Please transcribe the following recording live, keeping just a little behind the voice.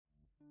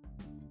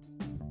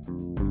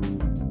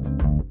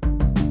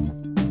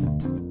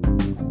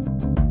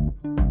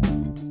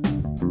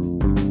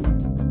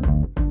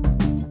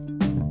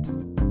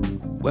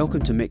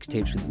Welcome to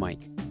Mixtapes with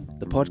Mike,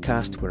 the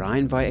podcast where I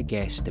invite a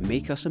guest to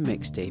make us a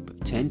mixtape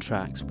of 10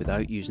 tracks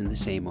without using the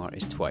same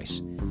artist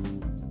twice.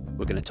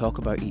 We're going to talk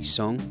about each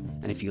song,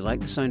 and if you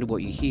like the sound of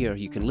what you hear,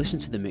 you can listen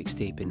to the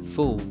mixtape in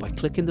full by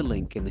clicking the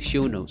link in the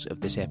show notes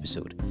of this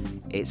episode.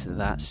 It's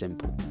that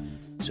simple.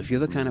 So if you're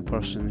the kind of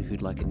person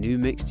who'd like a new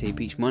mixtape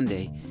each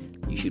Monday,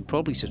 you should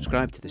probably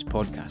subscribe to this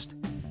podcast.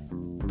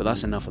 But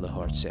that's enough of the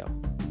hard sell.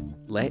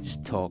 Let's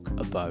talk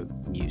about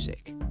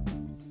music.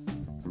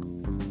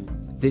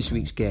 This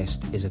week's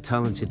guest is a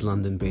talented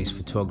London-based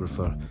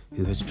photographer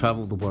who has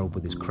travelled the world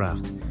with his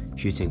craft,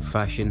 shooting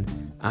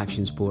fashion,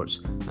 action sports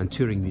and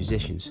touring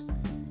musicians.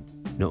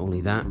 Not only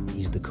that,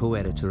 he's the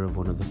co-editor of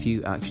one of the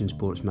few action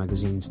sports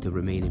magazines to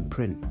remain in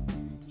print.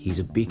 He's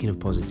a beacon of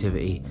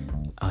positivity,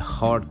 a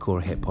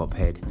hardcore hip-hop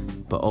head,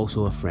 but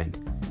also a friend.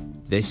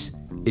 This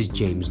is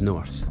James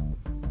North.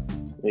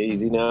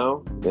 Easy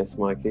now. Yes,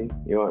 Mikey.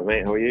 You alright,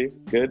 mate? How are you?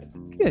 Good?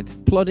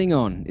 Good. Plodding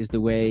on is the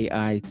way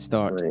I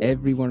start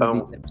every one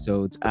of these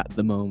episodes at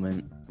the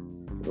moment.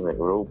 Right,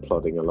 we're all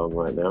plodding along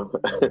right now.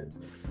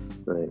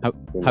 Right, how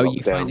are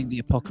you finding the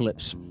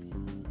apocalypse?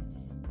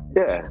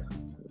 Yeah,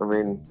 I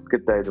mean,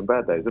 good days and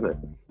bad days, isn't it?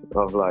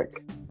 I've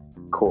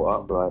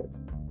caught up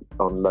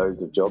on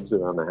loads of jobs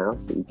around the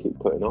house that you keep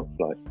putting off,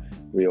 like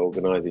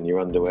reorganising your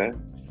underwear,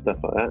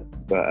 stuff like that.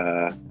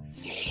 But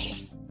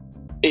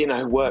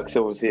work's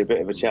obviously a bit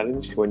of a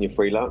challenge when you're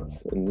freelance,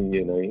 and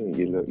you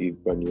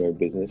run your own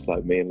business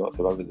like me and lots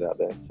of others out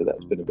there. So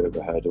that's been a bit of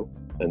a hurdle,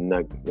 and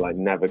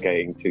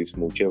navigating two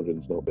small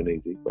children's not been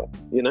easy. But at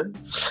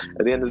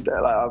the end of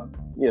the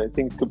day,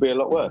 things could be a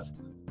lot worse,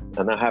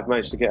 and I have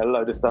managed to get a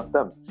load of stuff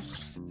done.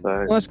 So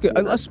well, that's good.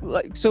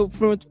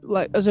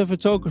 As a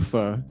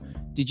photographer,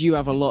 did you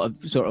have a lot of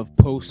sort of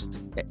post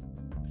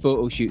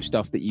photo shoot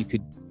stuff that you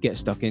could get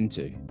stuck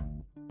into?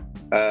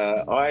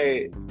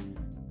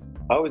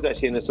 I was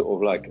actually in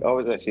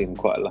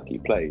quite a lucky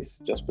place.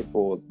 Just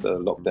before the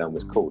lockdown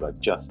was called, I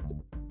just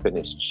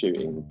finished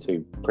shooting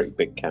two pretty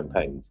big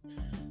campaigns,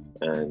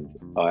 and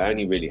I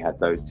only really had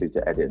those two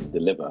to edit and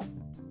deliver.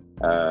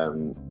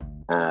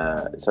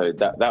 So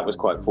that was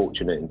quite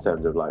fortunate in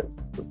terms of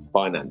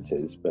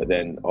finances. But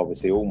then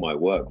obviously all my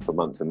work for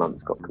months and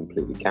months got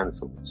completely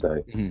cancelled.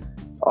 So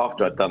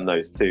after I'd done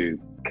those two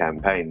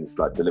campaigns,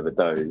 delivered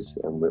those,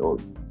 and we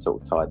all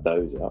sort of tied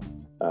those up.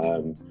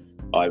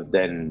 I've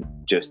then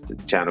just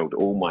channeled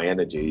all my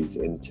energies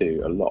into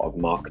a lot of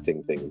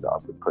marketing things that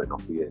I've been putting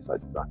off for years. I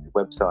designed a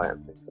website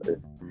and things like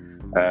this.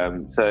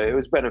 So it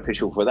was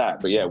beneficial for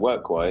that. But yeah,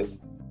 work-wise,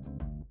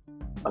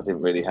 I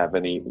didn't really have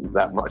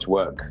that much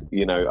work,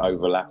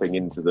 overlapping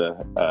into the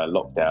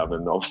lockdown,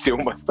 and obviously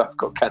all my stuff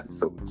got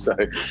cancelled. So,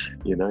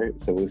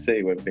 so we'll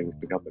see when things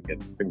pick up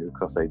again. Fingers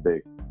crossed they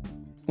do.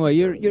 Well,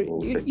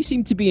 you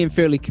seem to be in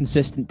fairly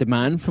consistent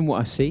demand from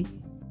what I see.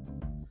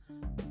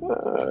 I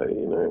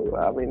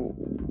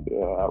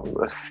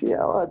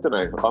don't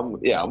know.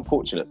 I'm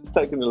fortunate. It's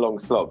taken a long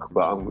slog,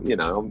 but I'm at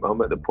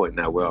the point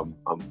now where I'm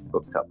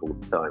booked up all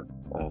the time.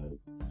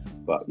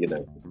 But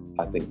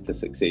I think to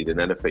succeed in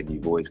anything,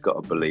 you've always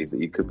got to believe that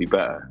you could be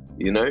better.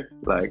 I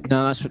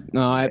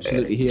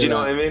absolutely hear. Do you know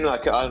what I mean?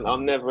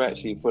 I'm never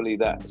actually fully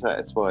that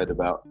satisfied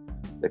about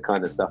the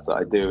kind of stuff that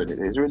I do, and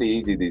it's really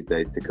easy these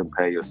days to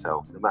compare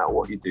yourself, no matter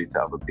what you do,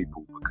 to other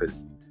people,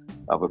 because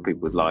other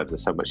people's lives are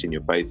so much in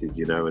your faces,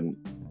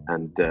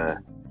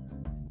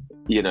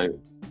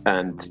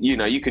 and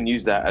you can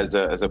use that as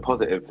a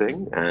positive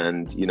thing,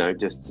 and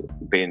just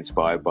be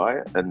inspired by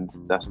it, and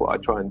that's what I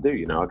try and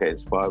do. I get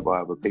inspired by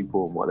other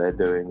people and what they're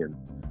doing, and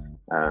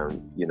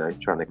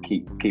trying to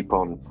keep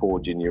on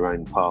forging your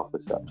own path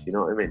as such. You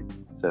know what I mean?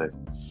 So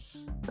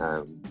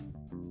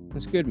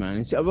that's good,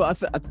 man.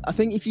 I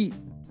think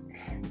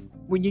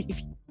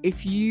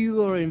if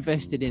you are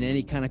invested in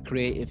any kind of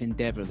creative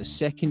endeavor, the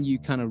second you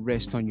kind of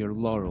rest on your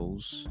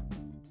laurels,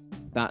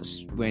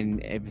 that's when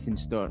everything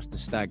starts to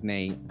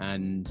stagnate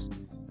and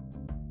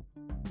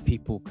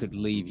people could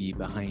leave you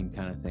behind,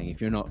 kind of thing, if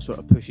you're not sort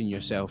of pushing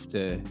yourself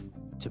to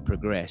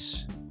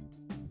progress.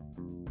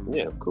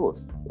 Yeah, of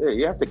course. Yeah,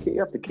 you have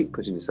to keep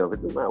pushing yourself.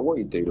 It doesn't matter what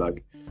you do,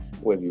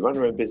 whether you run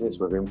your own business,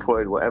 whether you're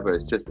employed, whatever.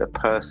 It's just a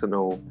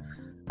personal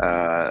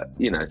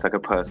it's like a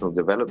personal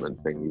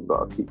development thing. You've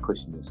got to keep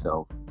pushing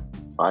yourself,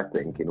 I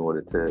think, in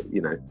order to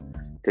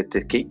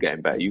keep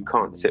getting better. You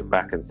can't sit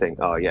back and think,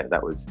 oh yeah,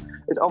 that was.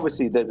 It's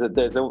obviously there's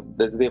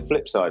the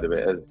flip side of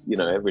it. As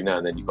every now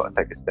and then you've got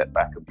to take a step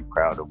back and be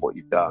proud of what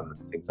you've done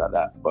and things like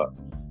that. But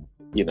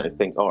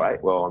think, all right,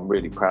 well, I'm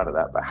really proud of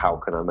that, but how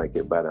can I make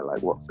it better?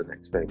 What's the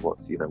next thing?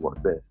 What's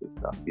this and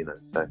stuff.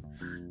 So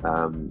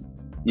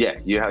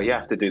you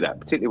have to do that,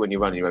 particularly when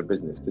you're running your own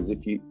business, because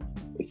if you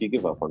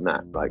give up on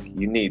that,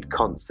 you need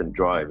constant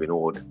drive in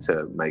order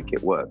to make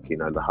it work.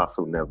 The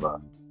hustle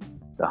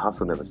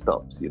never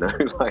stops. You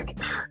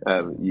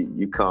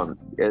can't,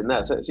 and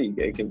that's actually,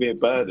 it can be a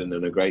burden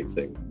and a great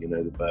thing.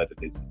 The burden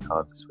is it's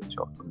hard to switch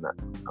off from that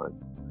sometimes,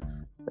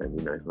 and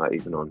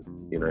even on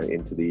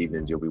into the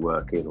evenings you'll be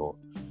working, or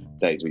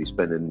days where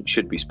you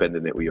should be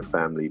spending it with your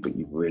family, but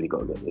you've really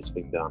got to get this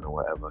thing done or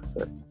whatever.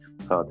 So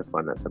it's hard to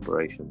find that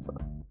separation. But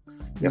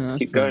You have to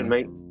keep going,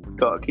 mate.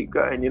 Got to keep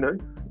going, you know.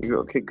 You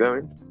got to keep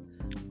going.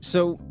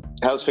 So,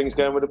 how's things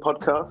going with the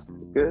podcast?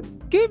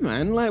 Good,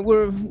 man. Like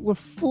we're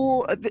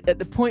four at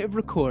the point of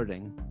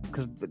recording,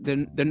 because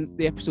the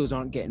episodes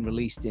aren't getting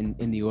released in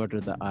the order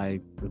that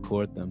I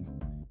record them.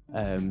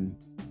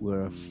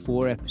 We're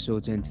 4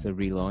 episodes into the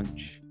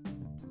relaunch.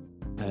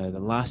 The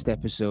last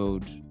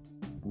episode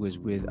was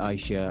with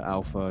Aisha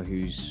Alpha,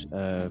 who's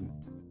a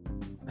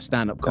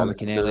stand-up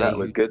comic in LA. That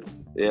was good.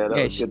 Yeah, that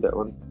was good, that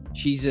one.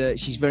 She's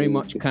very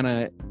much kind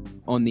of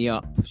on the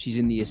up. She's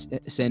in the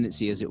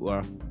ascendancy, as it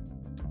were,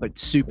 but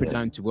super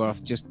down to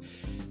earth. Just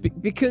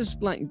because,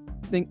 like,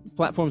 I think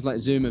platforms like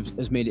Zoom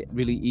has made it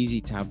really easy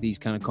to have these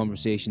kind of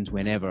conversations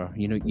whenever.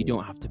 You know, you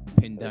don't have to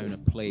pin down a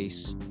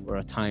place or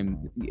a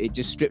time. It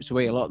just strips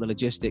away a lot of the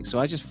logistics. So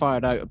I just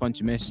fired out a bunch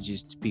of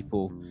messages to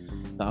people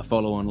that I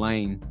follow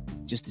online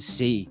just to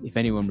see if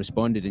anyone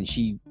responded, and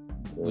she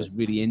was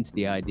really into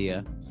the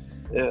idea.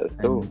 Yeah, it's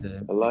cool.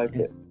 And, I like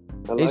it.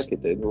 I like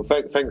it, dude. Well,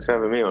 thanks for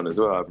having me on as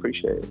well. I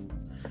appreciate it.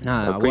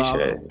 I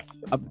appreciate it.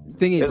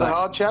 Thing is, it was a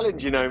hard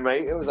challenge, you know,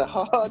 mate. It was a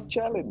hard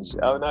challenge.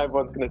 Oh, no,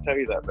 everyone's going to tell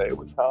you that, mate. It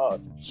was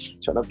hard.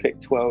 Trying to pick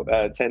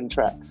 10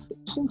 tracks.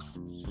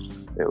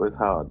 It was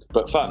hard,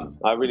 but fun.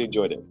 I really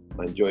enjoyed it.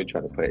 I enjoyed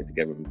trying to put it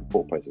together and the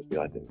thought process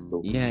behind it. It was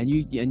cool. Yeah,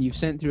 and you've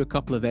sent through a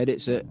couple of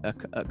edits at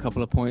a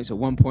couple of points. At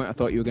one point, I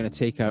thought you were going to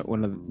take out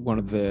one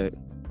of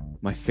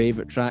my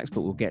favorite tracks,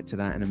 but we'll get to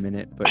that in a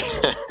minute. But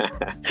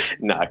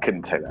no, I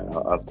couldn't take that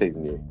out. I was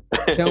teasing you.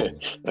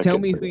 Tell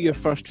me who your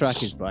first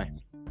track is by.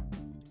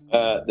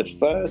 The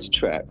first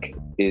track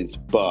is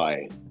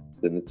by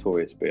the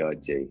Notorious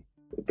B.I.G.,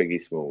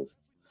 Biggie Smalls.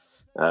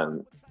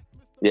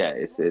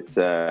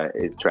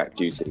 It's track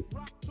Juicy,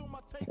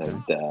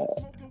 and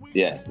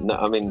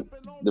I mean,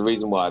 the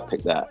reason why I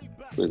picked that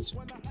was,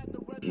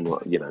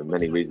 you know,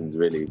 many reasons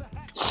really.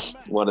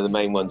 One of the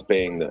main ones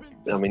being that,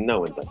 I mean, no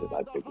one does it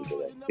like Biggie,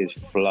 do they? His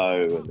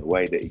flow and the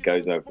way that he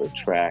goes over a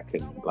track,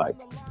 and like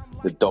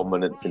the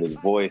dominance in his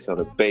voice on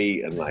a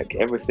beat, and like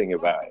everything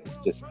about it. It's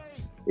just,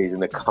 he's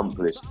an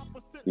accomplished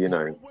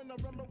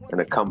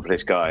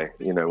guy,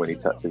 you know, when he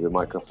touches a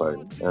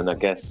microphone. And I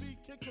guess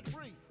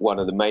one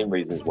of the main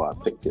reasons why I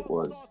picked it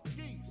was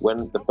when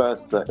the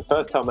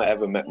first time I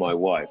ever met my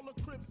wife,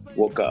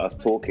 what got us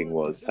talking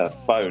was her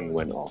phone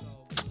went off.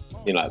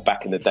 You know, like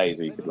back in the days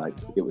where you could, like,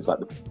 it was like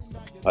the,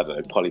 I don't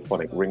know,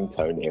 polyphonic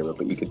ringtone era,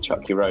 but you could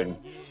chuck your own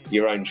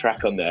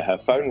track on there. Her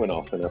phone went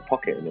off in her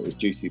pocket, and it was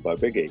Juicy by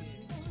Biggie.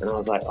 And I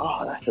was like,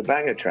 oh, that's a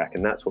banger track,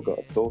 and that's what got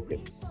us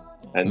talking.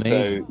 And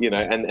Amazing. So, you know,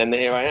 and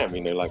here I am,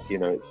 you know, like, you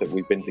know,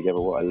 we've been together,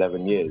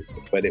 11 years,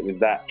 but it was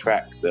that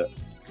track that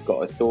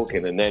got us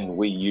talking, and then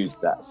we used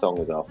that song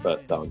as our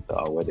first dance at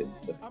our wedding.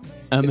 So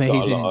Amazing.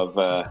 It's got a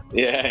lot of,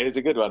 it was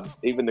a good one.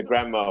 Even the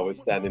grandma was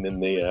standing in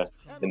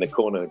the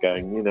corner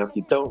going, you know, if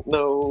you don't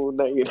know,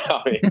 now you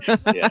know it.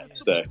 Yeah,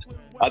 so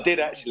I did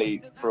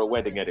actually, for a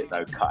wedding edit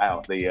though, cut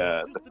out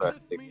the first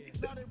thing,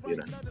 you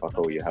know, fuck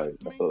all your hoes.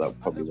 I thought that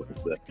probably wasn't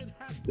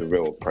the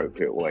real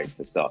appropriate way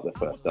to start the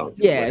first dance.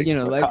 Yeah, you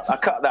know, so I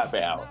cut that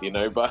bit out, you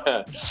know, but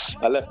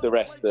I left the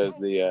rest as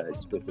the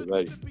explicit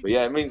version. But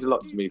yeah, it means a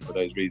lot to me for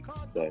those reasons.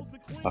 So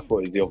I thought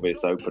it was the obvious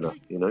opener,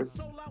 you know.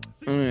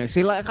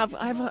 See, like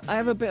I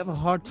have a bit of a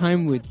hard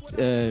time with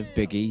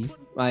Biggie.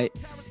 Like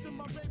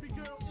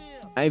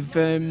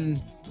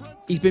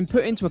he's been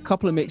put into a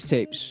couple of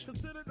mixtapes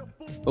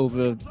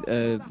over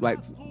like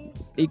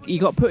he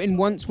got put in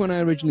once when I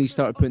originally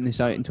started putting this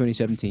out in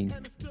 2017,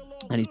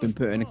 and he's been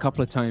put in a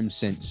couple of times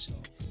since,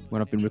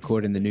 when I've been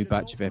recording the new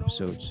batch of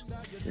episodes.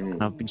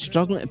 And I've been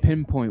struggling to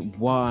pinpoint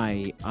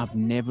why I've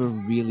never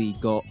really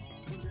got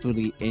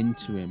fully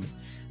into him.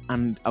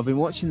 And I've been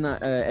watching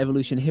that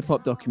Evolution Hip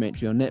Hop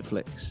documentary on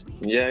Netflix.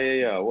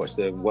 Yeah. I watched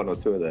one or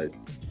two of those.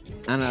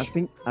 And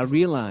I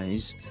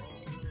realised,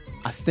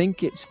 I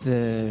think it's like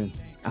the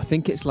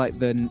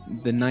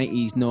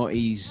 90s,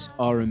 noughties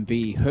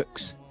R&B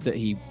hooks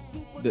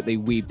that they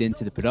weaved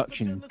into the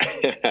production.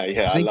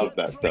 I love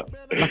that stuff.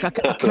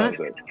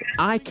 Like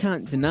I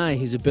can't deny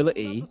his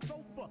ability.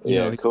 You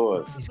know, of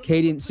course. His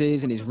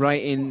cadences and his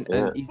writing,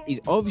 and he's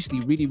obviously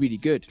really, really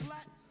good.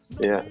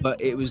 Yeah. But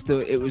it was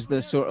the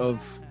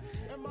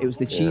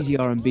cheesy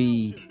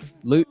R&B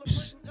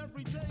loops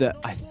that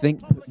I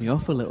think put me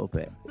off a little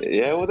bit.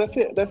 Yeah, well, that's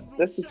it.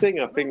 That's the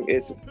thing. I think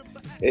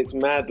it's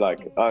mad.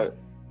 Like,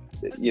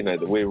 you know,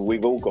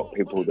 we've all got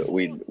people that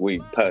we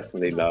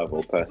personally love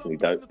or personally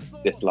don't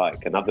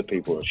dislike, and other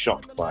people are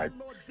shocked by,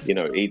 you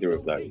know, either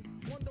of those.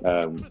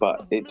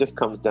 But it just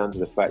comes down to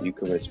the fact you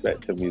can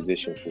respect a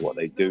musician for what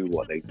they do,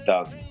 what they've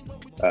done,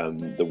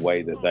 the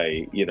way that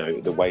they, you know,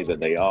 the way that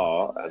they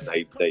are, and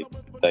they,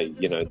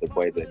 you know, the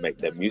way they make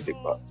their music.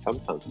 But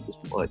sometimes you just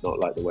might not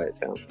like the way it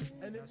sounds.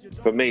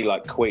 For me,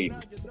 like Queen,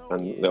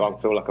 and I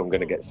feel like I'm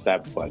going to get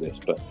stabbed by this,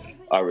 but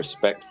I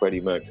respect Freddie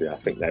Mercury. I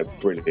think they're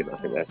brilliant. I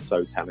think they're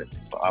so talented.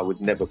 But I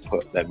would never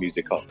put their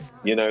music on.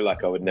 You know,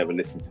 like I would never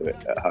listen to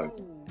it at home.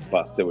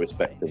 But I still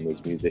respect them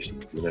as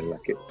musicians. You know,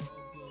 like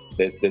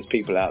there's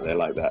people out there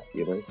like that.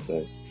 You know.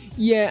 So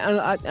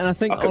Yeah, and I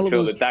think I can all feel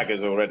of those... the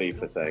daggers already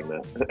for saying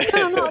that.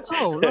 No, not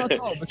at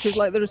all. Because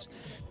like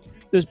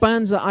there's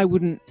bands that I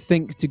wouldn't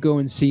think to go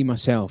and see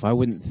myself. I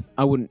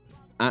wouldn't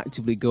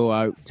actively go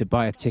out to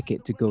buy a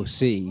ticket to go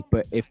see.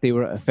 But if they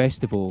were at a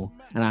festival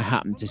and I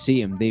happened to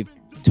see them, they've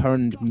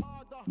turned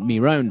me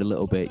around a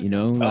little bit, you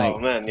know. Like, oh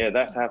man, yeah,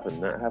 that's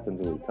happened. That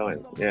happens all the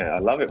time. Yeah, I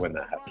love it when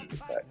that happens.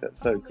 In fact, that's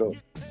so cool.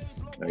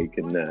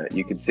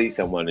 You can see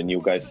someone and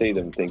you'll go see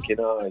them thinking,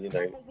 I'm not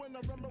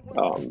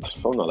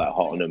that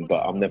hot on them,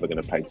 but I'm never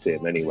going to pay to see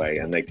them anyway,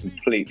 and they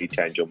completely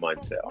change your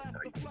mindset on how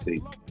you see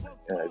them.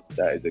 Yeah,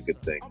 that is a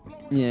good thing.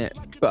 Yeah,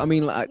 but I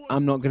mean, like,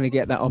 I'm not going to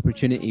get that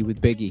opportunity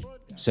with Biggie,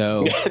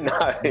 so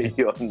no,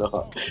 you're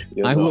not.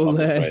 I will. I'm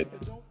afraid.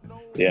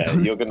 Yeah,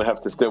 you're going to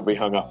have to still be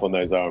hung up on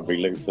those R&B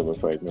loops, I'm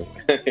afraid, man.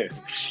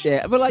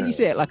 Yeah, but like you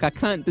say, like, I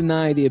can't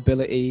deny the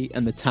ability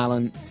and the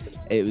talent.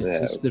 It was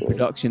just the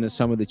production of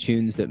some of the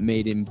tunes that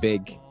made him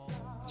big.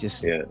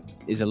 Just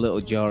is a little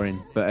jarring.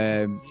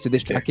 But so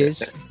this track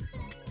is?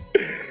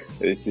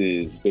 This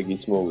is Biggie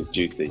Smalls,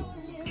 Juicy.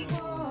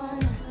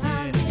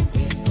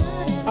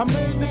 I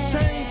made the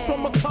change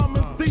from a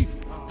common thief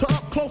to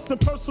up close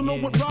and personal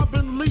with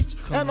Robin Leach.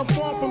 And I'm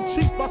far from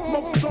cheap. I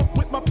smoke skunk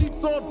with my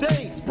peeps all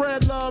day.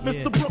 Spread love, it's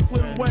the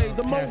Brooklyn way.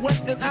 The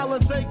Moet and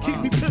Alizé keep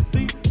me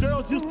pissy.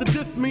 Girls used to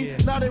diss me.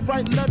 Now they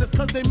write letters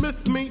cause they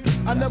miss me.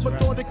 I never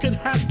thought it could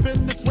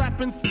happen, this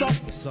rapping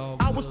stuff.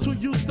 I was too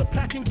used to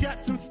packing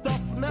gats and stuff.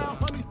 Now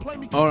honeys play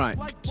me. Alright,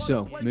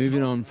 so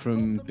moving on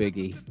from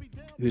Biggie.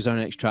 Who's our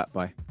next track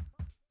by?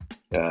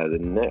 The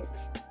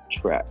next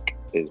track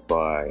is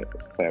by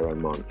Pharoahe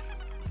Monch.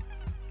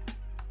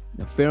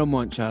 Now, Pharoahe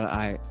Monch,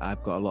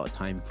 I've got a lot of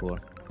time for.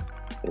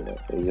 Yeah,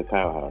 he's a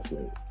powerhouse,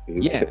 mate.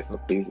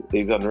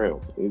 He's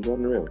unreal. He's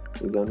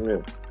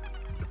unreal.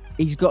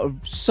 He's got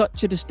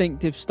such a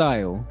distinctive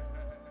style.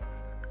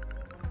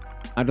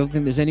 I don't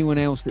think there's anyone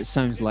else that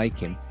sounds like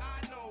him.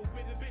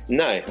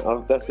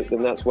 No,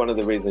 that's one of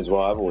the reasons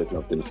why I've always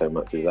loved him so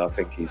much, is I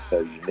think he's so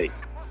unique.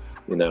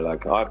 You know,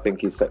 like, I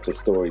think he's such a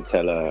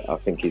storyteller. I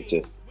think he's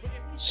just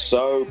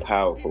so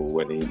powerful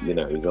when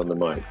he's on the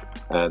mic.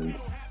 And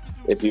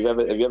have you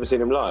ever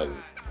seen him live?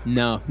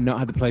 No, not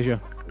had the pleasure.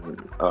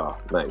 Oh,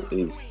 mate,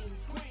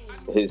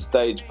 his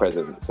stage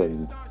presence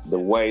and the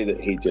way that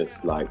he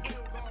just, like,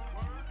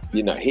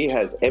 he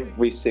has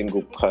every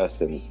single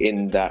person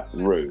in that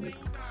room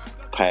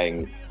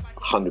paying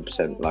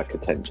 100% like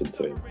attention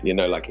to him.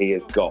 Like, he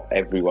has got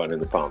everyone in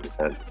the palm of his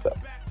hand and stuff.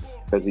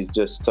 Because he's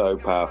just so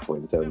powerful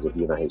in terms of,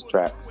 his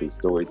tracks, his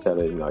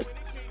storytelling, like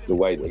the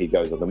way that he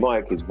goes on the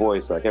mic, his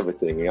voice, like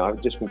everything. I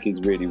just think he's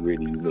really,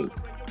 really unique.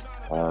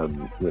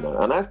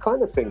 And I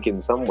kind of think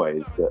in some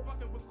ways that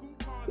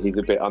he's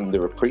a bit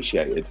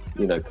underappreciated,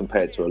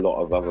 compared to a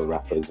lot of other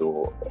rappers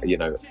or,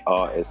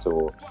 artists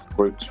or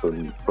groups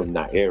from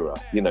that era.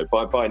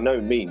 By no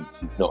means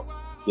he's not,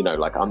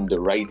 like,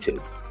 underrated,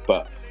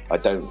 but I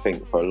don't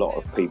think for a lot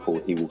of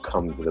people he will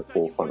come to the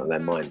forefront of their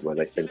mind when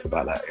they think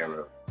about that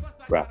era of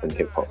rap and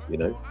hip hop,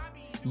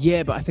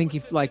 Yeah, but I think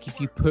if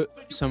you put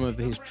some of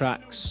his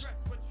tracks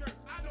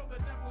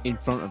in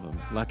front of him,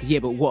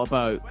 but what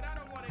about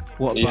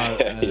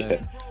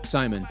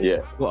Simon?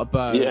 Yeah. What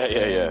about?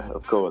 Yeah.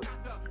 Of course.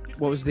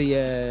 What was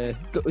the?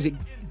 Was it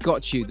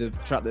Got You, the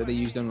track that they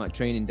used on like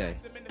Training Day?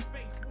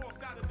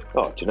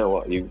 Oh, do you know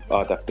what?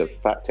 I'd have to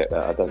fact check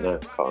that. I don't know.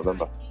 Can't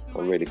remember. I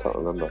really can't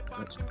remember.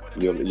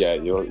 You'll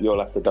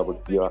have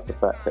to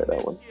fact check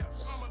that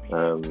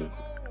one.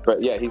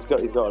 But yeah, he's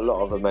got a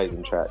lot of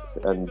amazing tracks,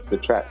 and the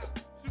track,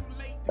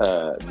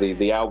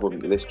 the album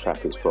this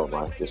track is from,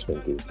 I just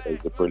think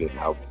is a brilliant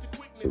album.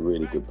 It's a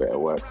really good bit of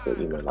work, but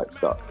like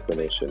start to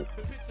finish. And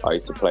I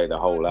used to play the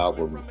whole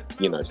album,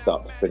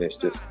 start to finish,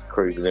 just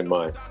cruising in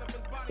my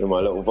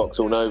little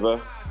Vauxhall Nova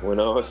when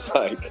I was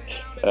like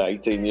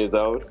 18 years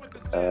old.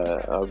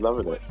 I was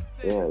loving it.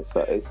 Yeah,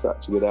 it's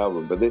such a good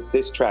album. But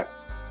this track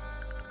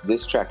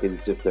is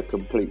just a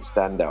complete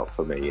standout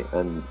for me.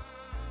 And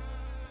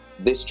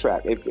this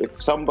track, if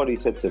somebody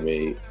said to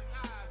me,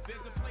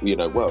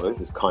 well,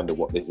 this is kind of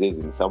what this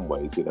is in some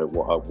ways,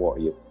 what are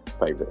your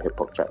favourite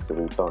hip-hop tracks of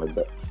all time?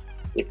 But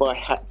if I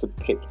had to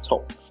pick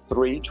top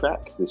 3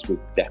 tracks, this would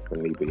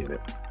definitely be in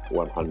it,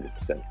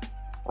 100%.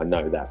 I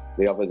know that.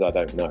 The others I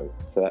don't know.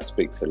 So that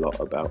speaks a lot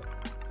about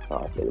how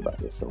I feel about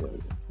this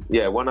song.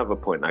 Yeah, one other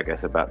point, I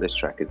guess, about this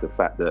track is the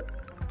fact that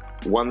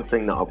one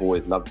thing that I've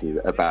always loved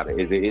about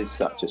it is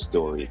such a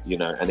story,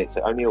 and it's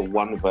only a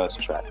 1-verse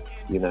track.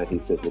 He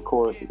says the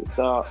chorus at the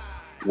start,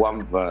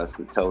 1 verse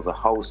that tells a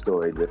whole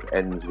story, just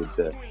ends with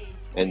the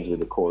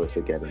chorus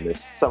again. And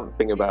there's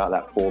something about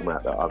that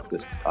format that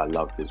I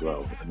loved as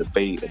well, and the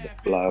beat and the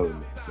flow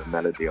and the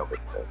melody of it.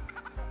 So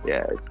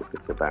yeah,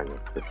 it's a banger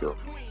for sure.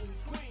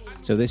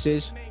 So this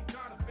is?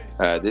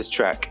 This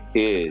track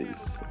is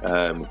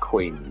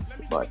Queens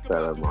by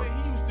Pharoahe Monch.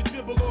 He used to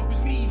dribble off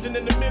his knees and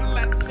in the middle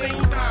at the same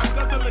time,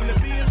 guzzling the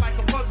beer like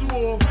a puzzle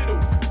or a riddle,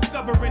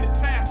 discovering his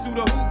path through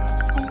the hoop,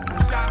 scoop,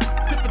 shot,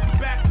 tip at the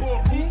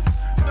backboard, oops.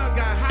 Son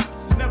got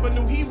hops, never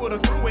knew he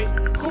would've threw it.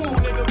 Cool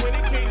nigga, when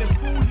it came to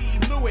school, he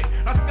blew it.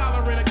 A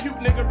scholar in acute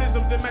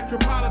niggerisms and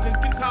metropolitans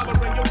can tolerate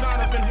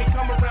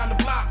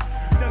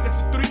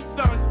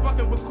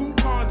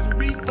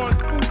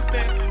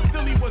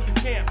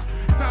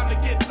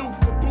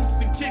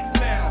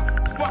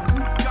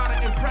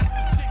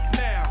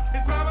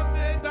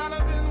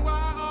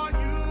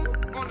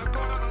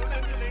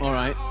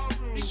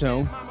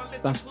So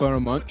that's Borough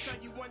Munch.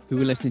 Who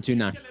we're listening to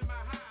now?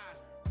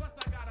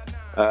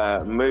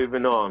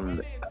 Moving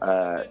on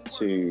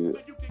to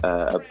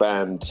a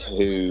band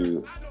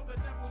who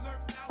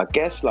I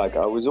guess like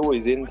I was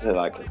always into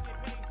like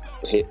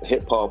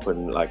hip hop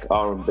and like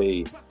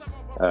R&B,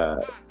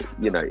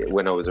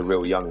 when I was a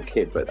real young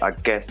kid. But I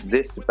guess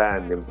this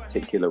band in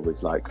particular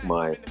was like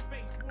my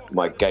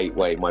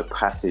gateway, my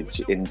passage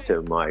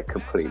into my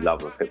complete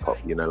love of hip hop.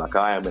 Like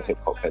I am a hip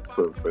hop head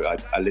through and through. I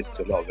listen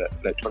to a lot of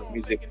electronic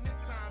music.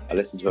 I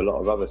listen to a lot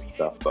of other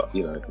stuff, but I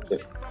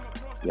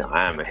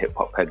am a hip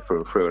hop head through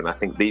and through. And I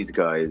think these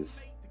guys,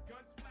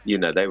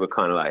 they were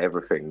kind of like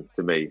everything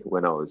to me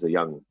when I was a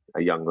young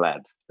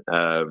lad.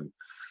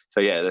 So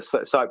yeah, the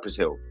Cypress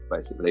Hill,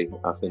 basically.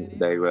 I think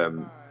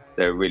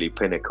they're really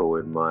pinnacle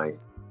in my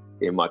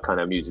kind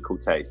of musical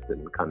taste,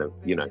 and kind of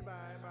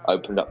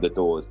opened up the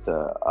doors to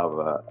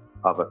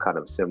other kind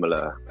of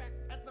similar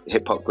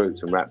hip hop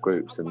groups and rap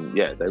groups. And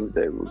yeah,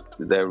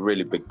 they're a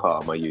really big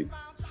part of my youth.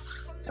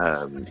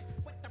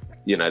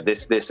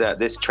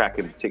 This track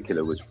in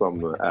particular was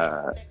from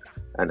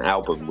an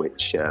album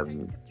which I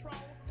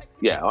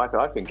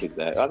think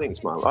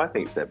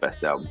it's their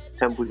best album,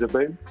 Temples of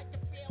Boom.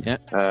 Yeah.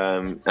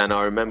 And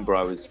I remember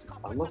I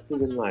must have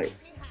been like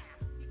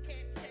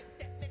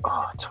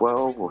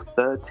 12 or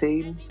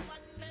 13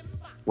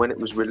 when it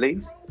was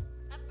released.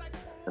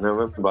 And I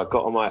remember I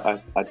got on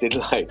I did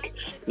like,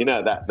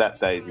 that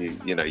days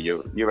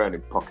you're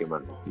earning pocket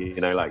money,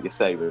 like you're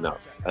saving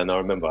up. And I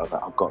remember I was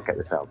like, I've got to get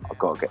this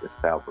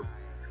album.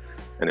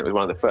 And it was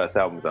one of the first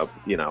albums I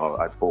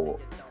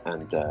bought.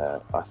 And I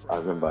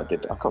remember I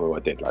can't remember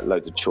what I did, like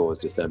loads of chores,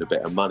 just earned a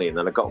bit of money. And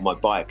then I got on my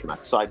bike and I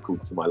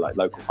cycled to my like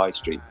local high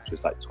street, which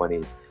was like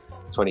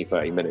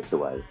 20-30 minutes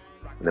away.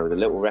 And there was a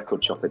little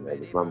record shop in there,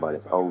 just run by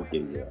this old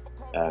geezer.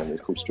 It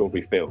was called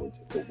Strawberry Fields.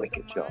 It's a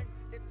wicked shop.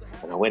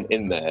 And I went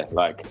in there,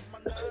 like,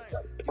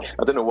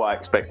 I don't know why I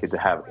expected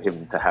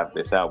him to have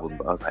this album,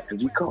 but I was like,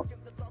 have you got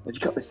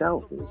this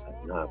album? He was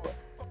like, no, but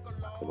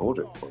I can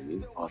order it for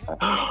you. I was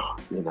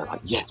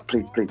like, yes,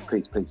 please.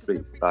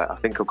 I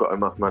think I've got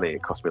enough money.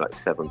 It cost me like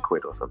 £7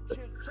 or something.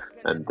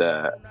 And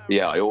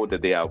I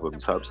ordered the album,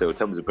 Cypress Hill,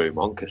 Temples of Boom,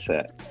 on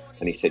cassette.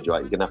 And he said, you're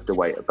going to have to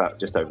wait about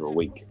just over a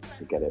week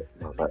to get it.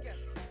 And I was like,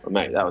 well,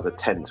 mate, that was a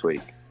tense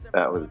week.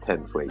 I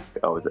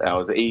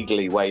was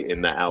eagerly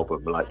waiting that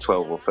album, like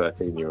 12 or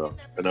 13-year-old.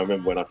 And I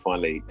remember when I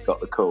finally got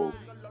the call,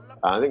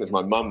 I think it was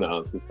my mum that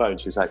answered the phone.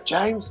 She was like,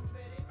 James,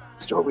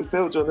 Strawberry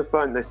Fields on the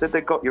phone. They said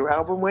they got your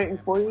album waiting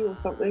for you or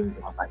something. And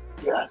I was like,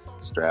 yes.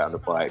 Straight out on the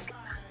bike,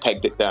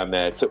 pegged it down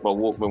there, took my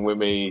Walkman with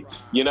me.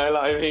 You know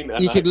what I mean?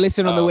 And you could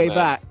listen on the way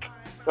back.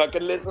 I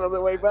could listen on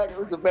the way back. It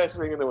was the best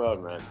thing in the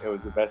world, man. It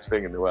was the best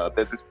thing in the world.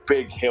 There's this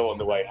big hill on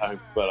the way home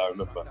as well, I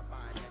remember.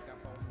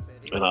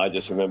 And I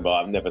just remember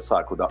I've never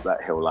cycled up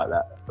that hill like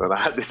that. When I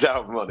had this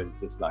album on, it's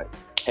just like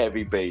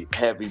heavy beat,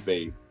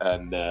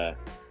 and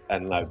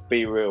like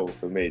Be Real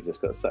for me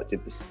just got such a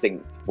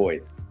distinct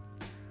voice.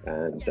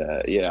 And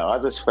I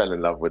just fell in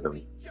love with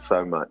them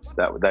so much.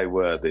 That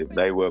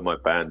they were my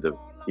band of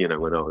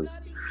when I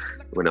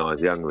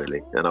was young,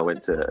 really. And I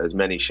went to as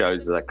many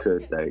shows as I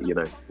could.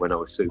 When I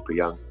was super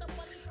young.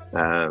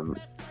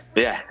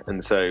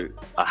 And so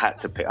I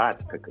had to pick them.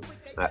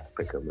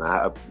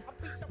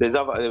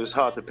 It was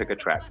hard to pick a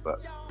track,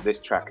 but this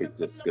track is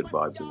just good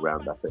vibes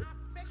around, I think.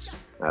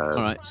 All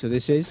right, so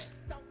this is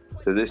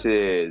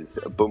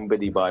Boom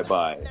Biddy Bye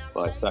Bye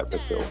by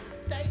Cypress Hill.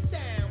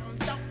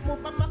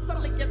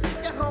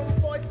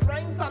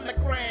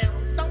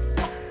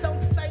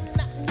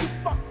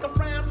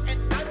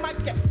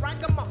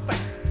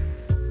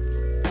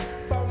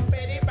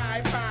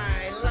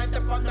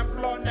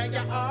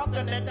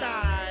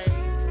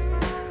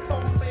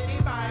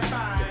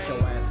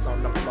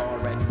 On the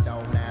floor and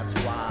don't ask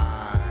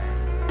why.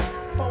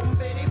 Boom,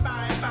 bitty,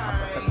 bye, bye.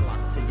 I put the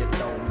clock to your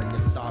dome and you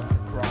start to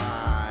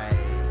cry.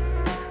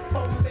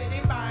 Boom,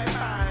 bitty, bye,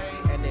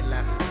 bye. Any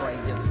last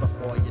prayers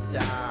before you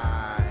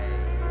die?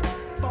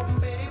 Boom,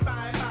 bitty,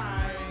 bye,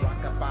 bye.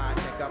 Rock-a-bye,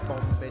 nigga,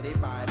 boom, bitty,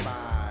 bye,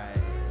 bye.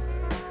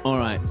 All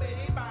right,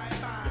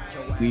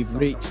 we've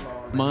reached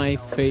my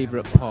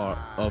favourite part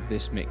of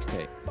this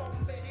mixtape.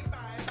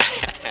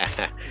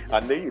 I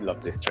knew you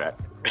loved this track.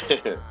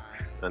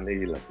 I knew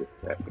you loved this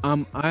track.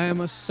 I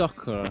am a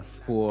sucker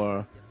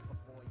for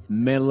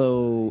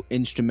mellow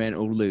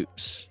instrumental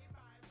loops.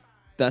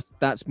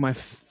 That's my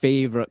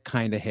favourite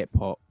kind of hip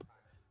hop.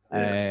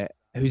 Yeah.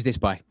 Who's this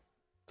by?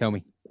 Tell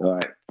me. All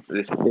right,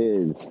 this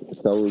is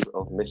Souls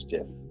of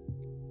Mischief.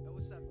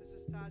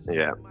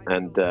 Yeah,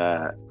 and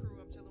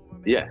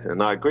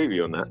and I agree with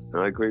you on that.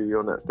 I agree with you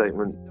on that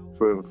statement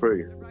through and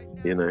through.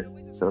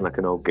 Sound like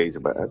an old geezer,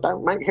 but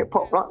don't make hip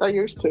hop like they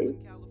used to.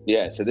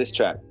 Yeah, so this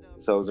track,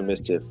 Souls of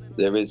Mischief,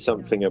 there is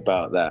something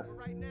about that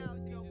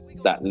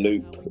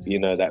loop,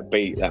 that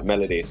beat, that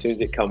melody. As soon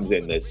as it comes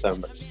in, there's so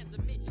much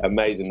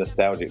amazing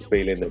nostalgic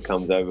feeling that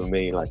comes over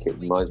me. Like, it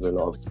reminds me a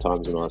lot of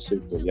times when I was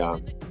super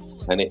young.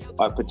 And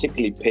I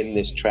particularly pin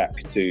this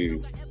track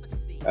to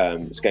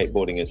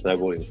skateboarding and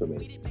snowboarding for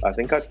me. I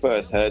think I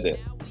first heard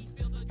it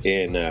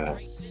in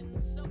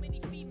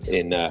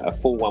in a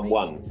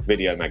 411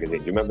 video magazine.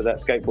 Do you remember that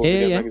skateboard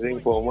video magazine,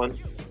 411?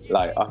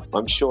 Like,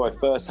 I'm sure I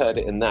first heard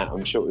it in that.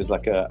 I'm sure it was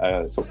like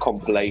a sort of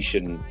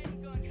compilation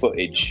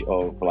footage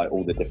of like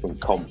all the different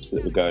comps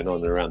that were going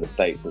on around the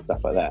States and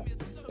stuff like that.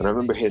 And I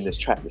remember hearing this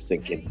track, just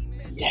thinking,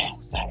 yeah,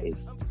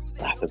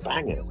 that's a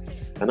banger.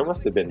 And I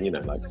must have been,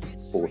 like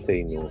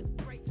 14,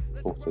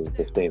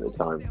 15 at the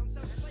time.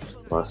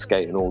 I was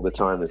skating all the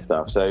time and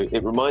stuff. So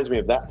it reminds me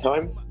of that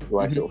time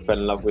where I sort of fell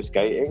in love with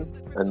skating.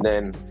 And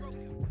then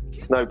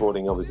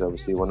snowboarding,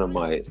 obviously one of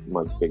my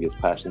biggest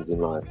passions in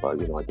life. I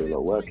do a lot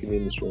of work in the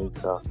industry and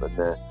stuff.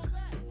 And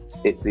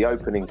it's the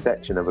opening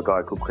section of a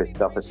guy called Chris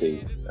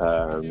Duffy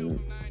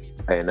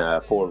in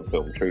a forum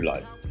film, True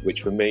Life,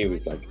 which for me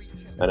was like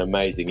an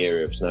amazing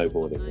era of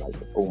snowboarding. Like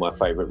all my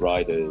favourite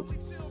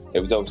riders.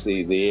 It was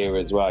obviously the era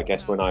as well, I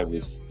guess, when I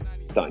was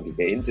starting to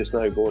get into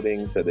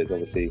snowboarding. So there's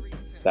obviously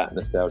that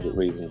nostalgic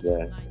reasons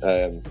there.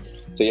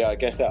 So yeah, I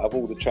guess out of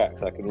all the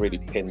tracks, I can really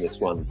pin this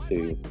one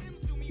to,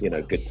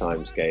 good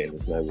time skating and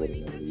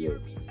snowboarding over the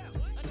years.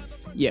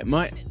 Yeah,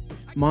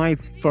 my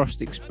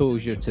first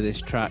exposure to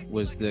this track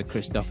was the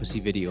Chris Duffy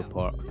video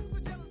part.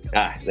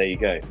 There you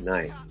go.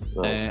 Nice.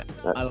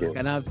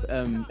 And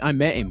I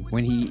met him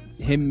when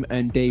him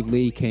and Dave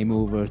Lee came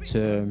over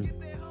to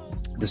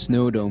the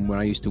Snowdome where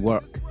I used to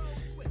work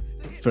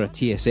for a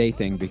TSA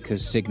thing,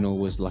 because Signal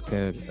was like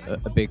a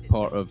big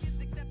part of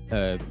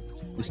the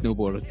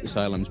Snowboard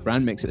Asylum's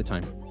brand mix at the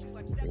time.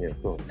 Yeah,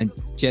 cool. And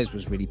Jez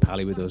was really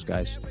pally with those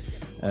guys.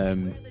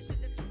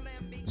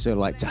 So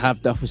like to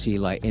have Duffy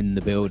like in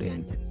the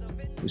building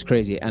was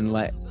crazy. And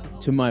like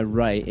to my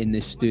right in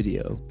this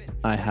studio,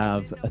 I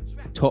have a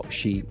top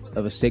sheet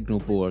of a Signal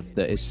board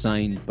that is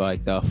signed by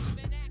Duff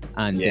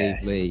and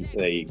Dave Lee.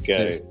 There you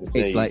go. So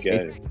it's right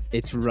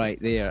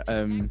there.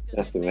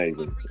 That's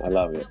amazing. I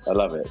love it.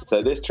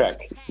 So this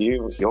track,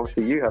 you've got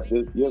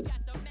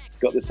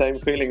the same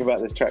feeling about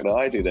this track that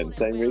I do. Then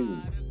same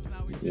reason.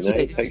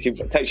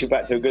 It takes you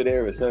back to a good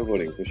era of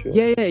snowboarding for sure.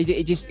 Yeah.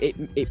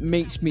 It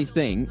makes me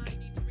think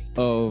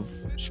of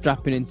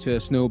strapping into a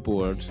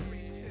snowboard,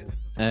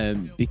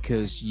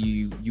 because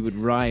you would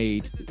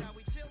ride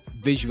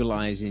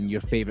visualizing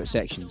your favorite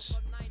sections.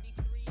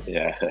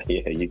 Yeah,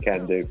 you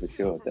can do for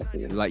sure,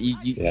 definitely. Like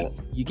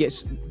you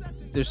get,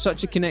 there's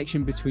such a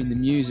connection between the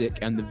music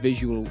and the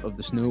visual of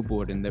the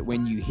snowboarding that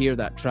when you hear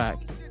that track,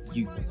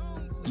 you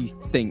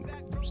think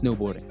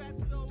snowboarding.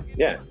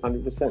 Yeah,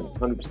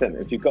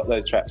 100%. If you've got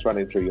those tracks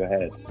running through your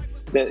head,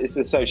 it's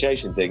the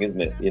association thing,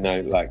 isn't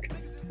it? Like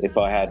if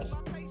I had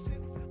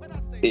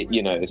it,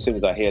 as soon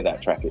as I hear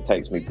that track, it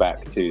takes me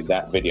back to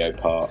that video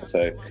part.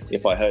 So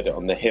if I heard it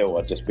on the hill,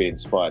 I'd just be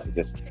inspired to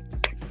just,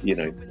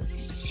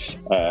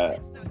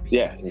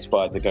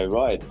 inspired to go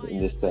ride and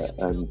just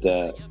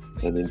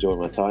and enjoy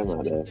my time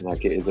out there.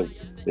 Like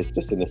it's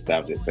just a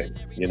nostalgic thing,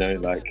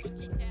 like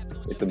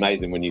it's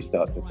amazing when you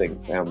start to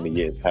think how many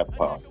years have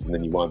passed, and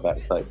then you wind back.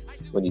 It's like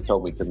when you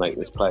told me to make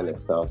this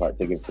playlist, I was like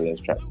digging through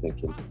those tracks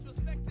thinking,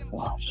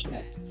 oh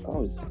shit, I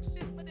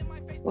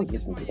was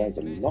listening to those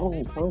a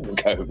long time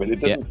ago, but it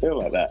doesn't feel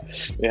like that.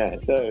 Yeah,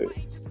 so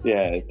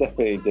yeah, it's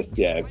definitely just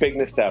a big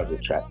nostalgia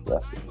track.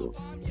 That's for sure.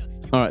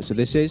 All right, so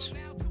this is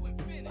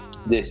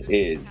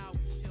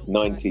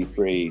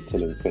 93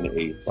 Till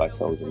Infinity by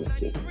Souls of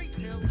Mischief.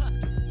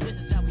 This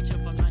is how we chill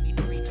from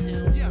 93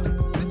 till. Yeah,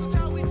 this is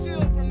how we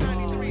chill from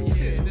 93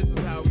 till. This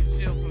is how we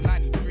chill from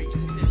 93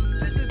 till.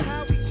 This is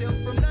how we chill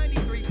from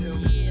 93 till.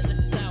 Yeah, this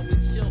is how we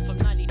chill from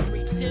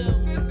 93 till.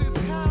 This is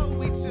how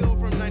we chill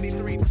from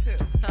 93 till.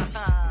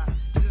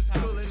 Just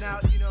cooling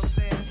out, you know what I'm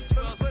saying?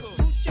 But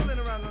who's chilling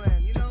around the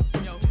land,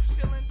 Yo, who's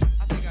chilling?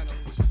 I think I know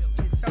who's chilling.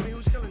 Tell me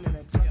who's chilling in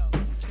that place.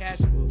 Yo,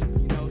 Casual,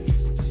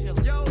 he's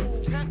chilling. Yo,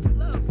 Pat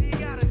Love, he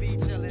gotta be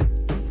chilling.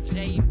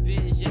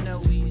 J-Biz,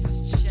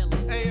 he's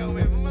chilling. Hey, yo,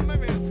 man, my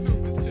man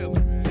Snoop is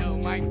chilling, man. Yo,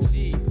 Mike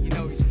G,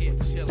 he's here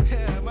chilling.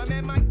 Yeah, my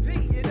man Mike P,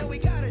 we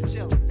gotta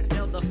chill.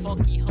 Yo, the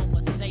funky Homo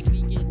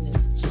sapien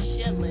is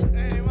chilling.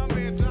 Hey, my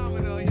man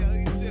Domino,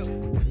 he's chilling.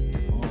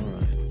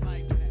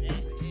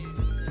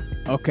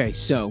 Okay,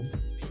 so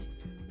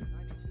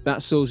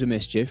that's Souls of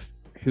Mischief.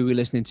 Who are we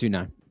listening to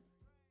now?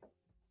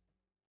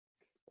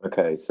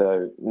 Okay,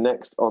 so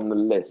next on the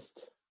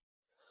list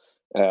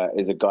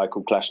is a guy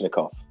called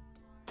Kalashnikov.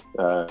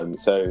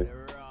 So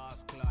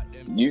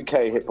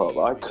UK hip hop.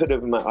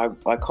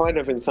 I kind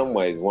of in some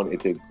ways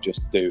wanted to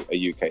just do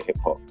a UK hip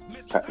hop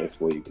track list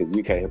for you, because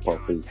UK hip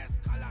hop is,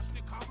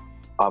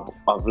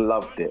 I've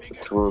loved it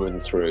through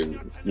and through,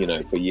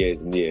 for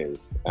years and years,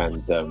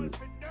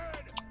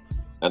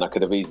 and I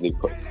could have easily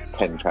put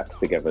 10 tracks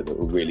together that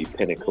were really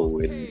pinnacle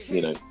in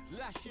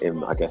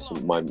I guess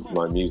my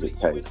music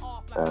taste,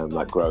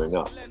 like growing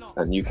up,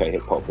 and UK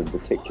hip hop in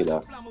particular.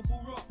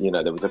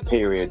 There was a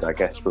period, I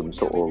guess, from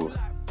sort of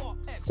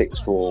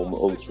sixth form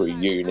all through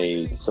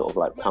uni, sort of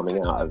like coming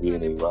out of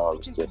uni, where I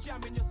was just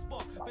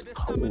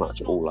pretty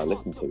much all I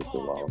listened to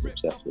for a while. I was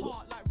obsessed with it,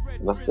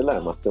 and I still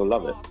am. I still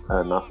love it.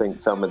 And I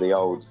think some of the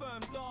old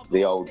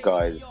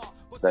guys,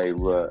 they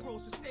were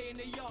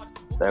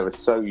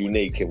so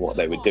unique in what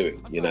they were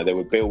doing. They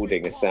were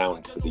building a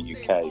sound for the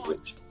UK,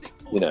 which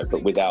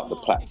but without the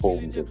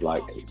platforms of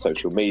like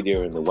social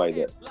media and the way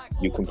that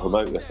you can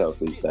promote yourself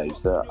these days.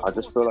 So I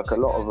just feel like a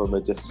lot of them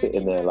are just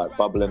sitting there like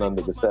bubbling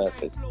under the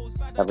surface,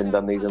 having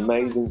done these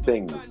amazing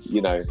things,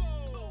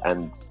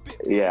 and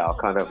I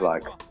kind of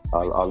like,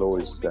 I'll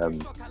always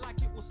kind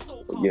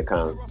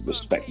of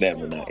respect them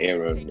in that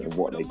era and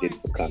what they did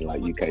for kind of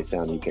like UK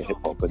sound, UK hip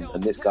hop,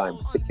 and this guy in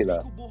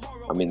particular.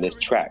 I mean, this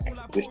track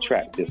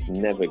just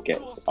never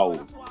gets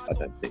old. I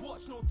don't think.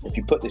 If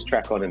you put this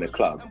track on in a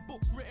club,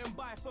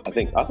 I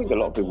think a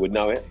lot of people would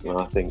know it, and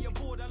I think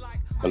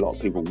a lot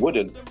of people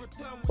wouldn't,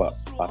 but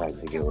I don't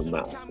think it would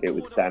matter. It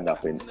would stand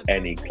up in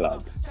any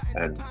club,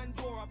 and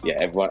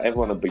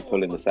everyone would be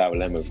pulling the Sour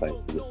Lemon face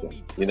for this one.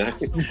 You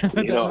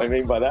know what I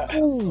mean by that?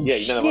 Ooh,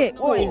 shit,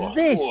 what is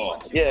this?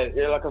 Yeah,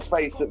 like a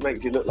face that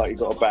makes you look like you've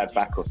got a bad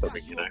back or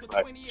something.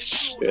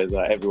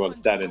 Like everyone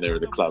standing there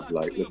in the club,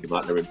 like looking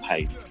like they're in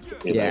pain.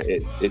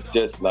 It's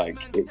just like,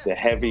 it's a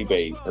heavy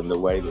beat, and the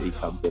way that he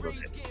comes in on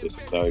it is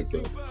just so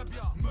good.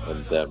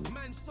 And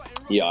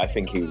I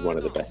think he was one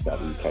of the best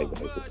out of the UK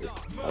guys.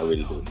 I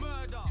really do.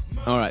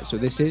 All right, so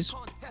this is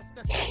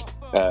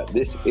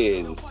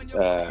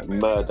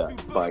Murder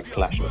by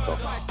Kalashnikov.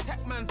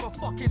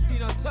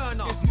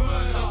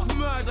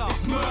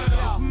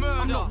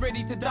 I'm not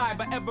ready to die,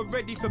 but ever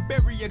ready for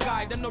bury a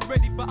guy. They're not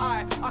ready for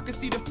I can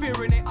see the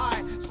fear in their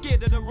eye.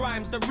 Scared of the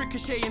rhymes that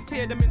ricochet and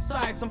tear them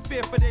inside. Some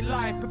fear for their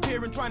life,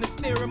 preparing, trying to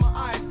stare in my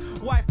eyes.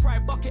 Wife cry,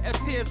 bucket of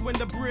tears when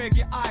the brig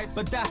get ice.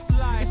 But that's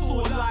life, it's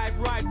all live.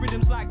 Ride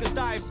rhythms like a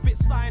dive. Spit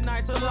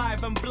cyanide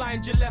alive and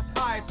blind your left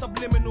eye.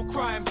 Subliminal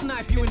crime,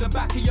 snipe you in the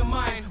back of your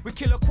mind. We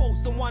killer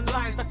quotes and one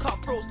lines that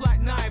cut throats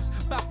like knives.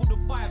 Baffle the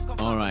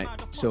vibes. All right,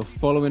 so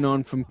following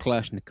on from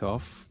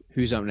Kalashnikov,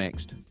 who's up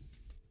next?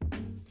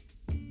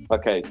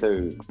 Okay,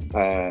 so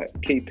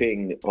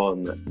keeping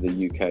on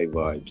the UK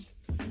vibes,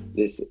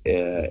 this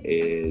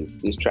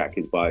track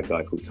is by a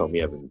guy called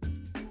Tommy Evans.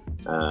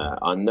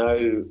 I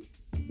know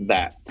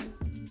that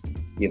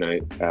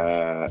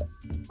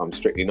I'm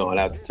strictly not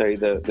allowed to tell you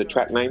the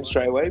track name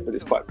straight away, but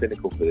it's quite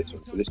pinnacle for this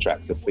one. So this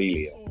track's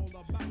Ophelia.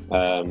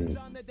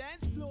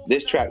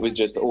 This track was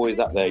just always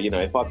up there.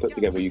 If I put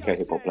together a UK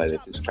hip hop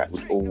playlist, this track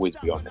would always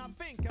be on it.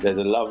 There's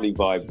a lovely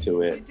vibe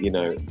to it,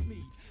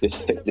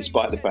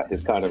 despite the fact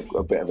it's kind of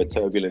a bit of a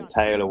turbulent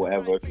tale or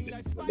whatever if you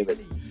listen to the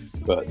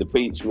lyrics. But the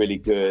beat's really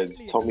good.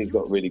 Tommy's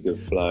got really good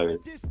flow,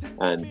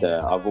 and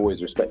I've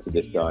always respected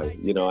this guy.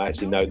 I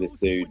actually know this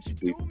dude.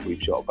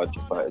 We've shot a bunch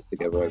of photos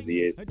together over the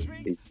years.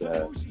 He's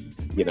over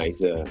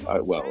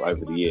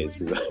the years.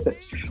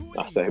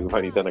 I say we've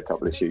only done a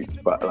couple of shoots,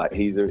 but like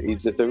he's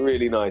just a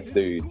really nice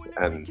dude,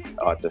 and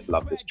I just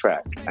love this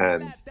track.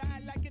 And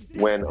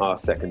when our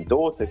second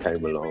daughter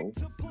came along,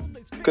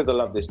 because I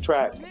love this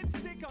track,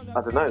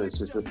 I don't know, this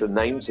was just a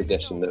name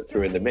suggestion that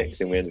threw in the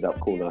mix, and we ended up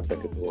calling our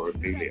second daughter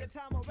Ophelia.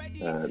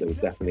 There was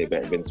definitely a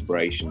bit of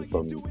inspiration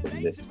from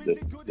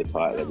the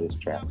title of this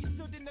track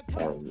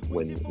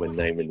when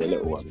naming the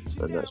little one,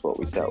 and that's what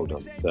we settled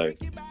on. So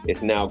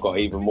it's now got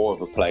even more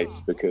of a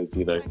place because,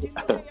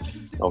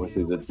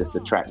 obviously just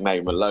the track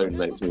name alone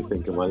makes me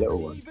think of my little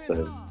one.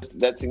 So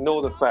let's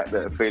ignore the fact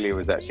that Ophelia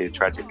was actually a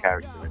tragic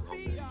character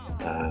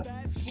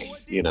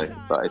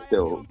but I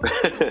still,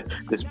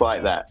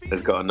 despite that,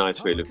 has got a nice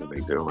feeling for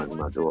me to remind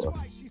my daughter.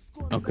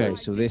 Okay,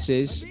 so this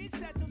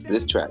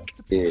track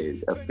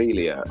is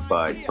Ophelia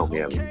by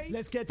Tommy Evans.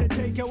 Let's get a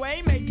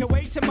takeaway, make a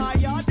way to my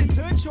yard. It's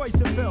her choice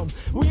of film.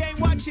 We ain't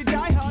watching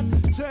Die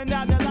Hard. Turn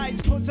down the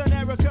lights, put on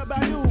Erykah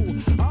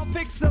Badu. I'll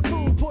fix the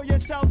food, pour your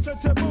salsa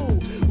taboo.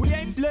 We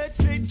ain't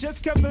flirting,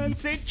 just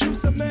conversing. True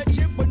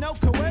submergent with no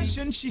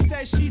coercion. She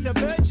says she's a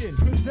virgin,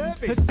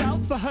 preserving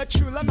herself for her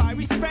true love. I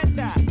respect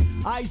that.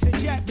 Eyes are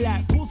jet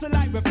black, pulls of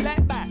light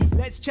reflect back.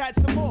 Let's chat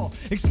some more.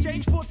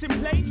 Exchange thoughts in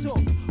plain talk.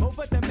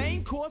 Over the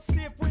main course,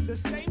 see if we're the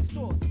same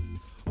sort.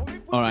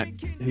 All right,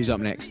 who's up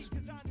next?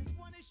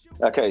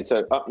 Okay,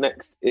 so up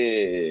next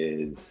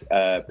is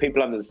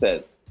People Under the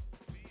Stairs.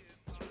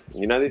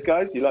 You know these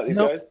guys? You like these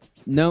guys?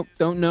 Nope,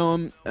 don't know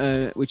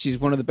them, which is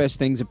one of the best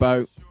things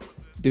about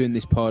doing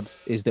this pod,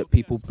 is that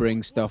people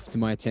bring stuff to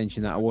my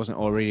attention that I wasn't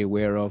already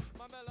aware of.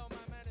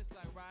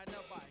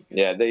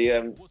 Yeah,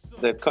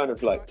 they're kind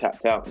of like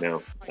tapped out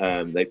now.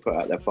 They put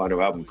out their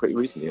final album pretty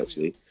recently,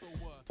 actually.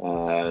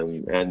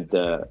 And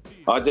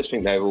I just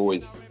think they've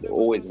always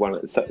won.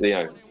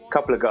 A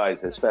couple of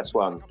guys, there's Fess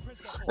One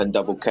and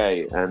Double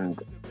K, and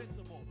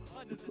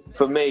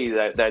for me,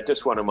 they're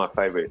just one of my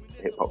favourite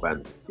hip hop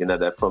bands.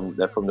 They're from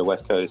the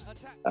West Coast,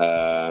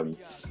 and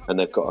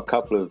they've got a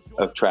couple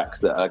of tracks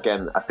that,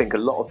 again, I think a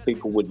lot of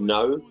people would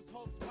know,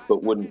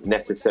 but wouldn't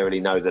necessarily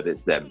know that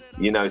it's them.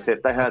 So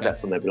if they heard that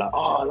song, they'd be like,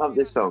 "Oh, I love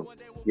this song,"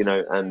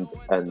 and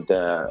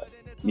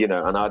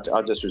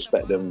I just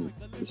respect them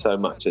so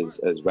much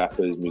as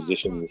rappers,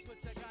 musicians,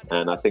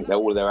 and I think that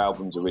all of their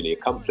albums are really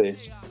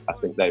accomplished. I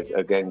think they've,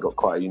 again, got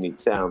quite a unique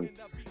sound,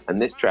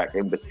 and this track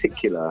in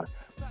particular,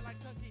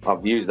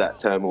 I've used that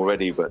term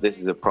already, but this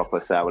is a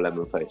proper Sour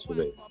Lemon face for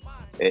me.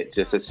 It's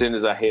just, as soon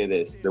as I hear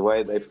this, the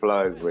way they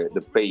flow over it,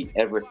 the beat,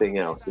 everything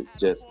else, it's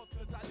just,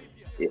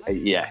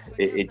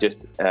 it just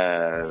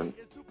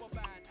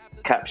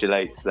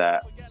encapsulates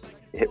that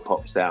hip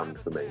hop sound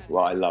for me.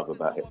 What I love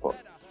about hip hop.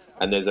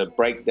 And there's a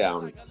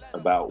breakdown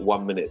about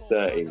 1 minute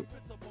 30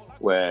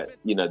 where,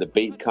 you know, the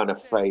beat kind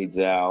of fades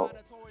out,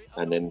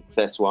 and then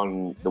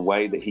Thes1, the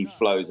way that he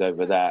flows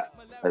over that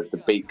as the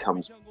beat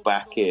comes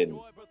back in.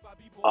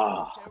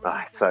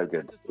 It's so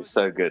good. It's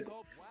so good.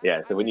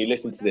 Yeah, so when you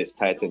listen to this,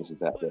 pay attention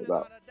to that bit,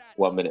 about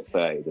 1 minute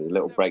 30. There's a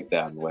little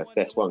breakdown where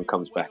Thes1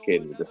 comes back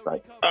in. You're just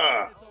like,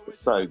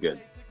 it's so good.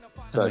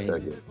 So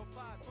good.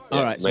 Yeah,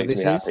 all right, so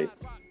this is...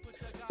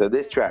 So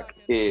this track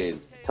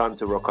is Time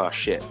to Rock Our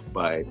Shit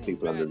by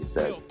People Under the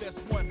Stairs. That's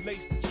one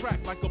laced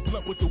track like a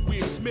blunt with a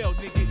weird smell,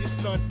 nigga.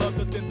 It's none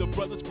other than the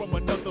brothers from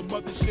another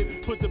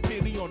mothership. Put the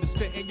penny on the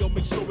stand and yo,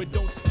 make sure it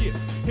don't skip.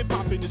 Hip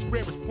hop in its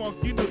rarest punk,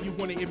 you know you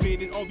wanna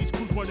admit it. All these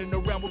crews running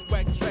around with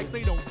whack tracks,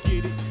 they don't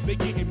get it. They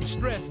getting me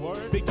stressed,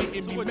 they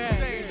getting me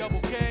mad.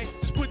 Double K,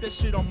 just put that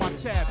shit on my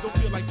tab. Don't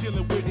feel like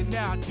dealing with it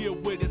now, I deal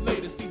with it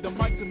later. See the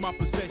mic's in my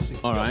possession.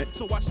 All right.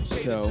 So I should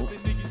pay So, to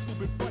the niggas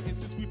who been frontin'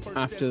 since we first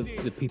after stepped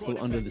in. the People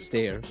Under the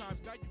Stairs,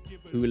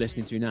 who we're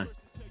listening to now?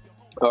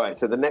 All right,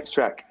 so the next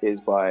track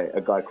is by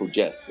a guy called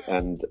Jest,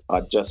 and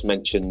I just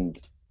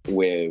mentioned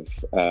with,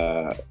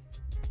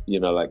 you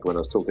know, like when I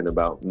was talking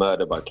about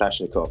Murder by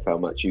Kalashnikov, how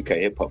much UK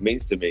hip hop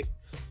means to me,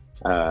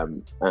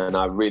 and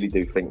I really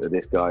do think that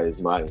this guy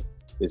is my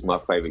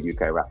favorite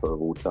UK rapper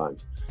of all time.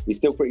 He's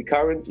still pretty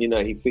current, you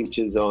know. He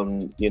features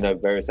on, you know,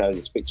 various albums.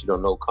 He's featured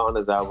on Noel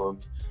Kana's album.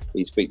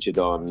 He's featured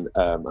on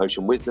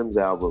Ocean Wisdom's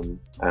album,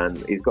 and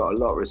he's got a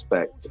lot of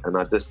respect. And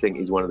I just think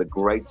he's one of the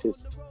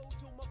greatest,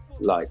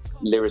 like,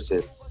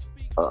 lyricists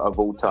of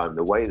all time.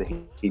 The way that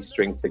he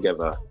strings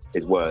together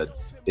his words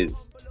is,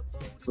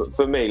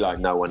 for me, like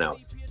no one else.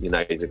 You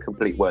know, he's a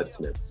complete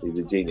wordsmith. He's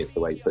a genius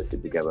the way he puts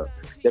it together.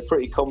 They're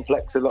pretty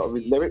complex, a lot of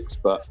his lyrics,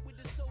 but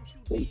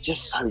he's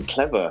just so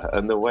clever,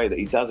 and the way that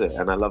he does it.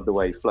 And I love the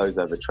way he flows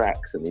over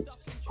tracks, and he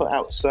put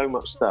out so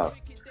much stuff.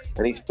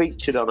 And he's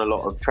featured on a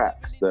lot of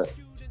tracks that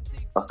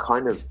are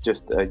kind of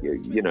just,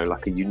 you know,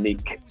 like a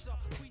unique,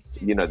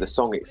 you know, the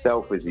song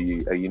itself is a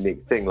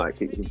unique thing. Like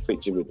he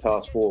featured with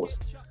Task Force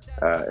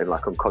and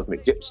like on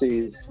Cosmic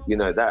Gypsies, you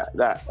know, that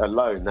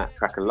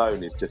track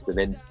alone is just an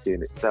entity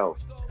in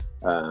itself.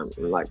 And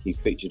like he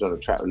featured on a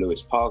track with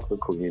Lewis Parker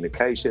called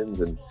Communications,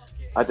 and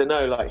I don't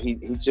know, like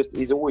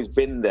he's always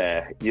been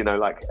there, you know,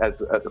 like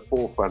as at the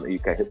forefront of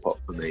UK hip hop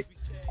for me.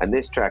 And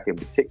this track in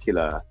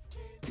particular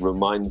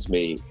reminds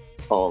me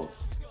of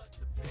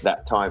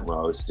that time where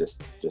I was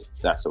just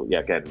that's all. Yeah,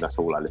 again, that's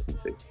all I listened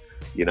to,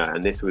 you know.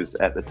 And this was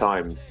at the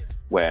time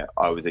where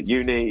I was at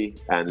uni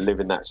and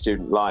living that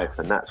student life,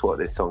 and that's what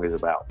this song is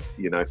about,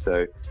 you know.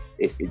 So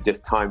it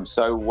just times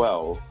so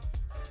well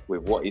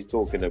with what he's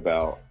talking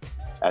about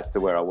as to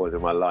where I was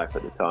in my life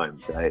at the time.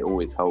 So it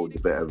always holds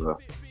a bit of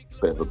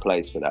a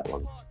place for that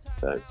one.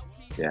 So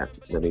yeah,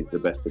 and he's the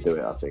best to do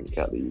it, I think,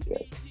 out the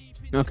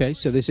UK. Okay,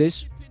 so this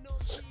is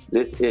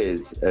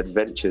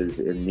Adventures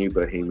in New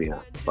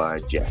Bohemia by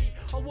Jeff.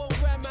 I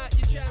won't ram out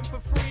your jam for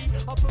free.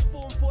 I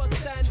perform for a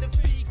standard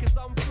fee, cause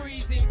I'm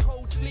freezing,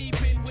 cold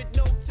sleeping with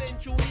no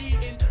central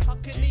heating. I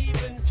can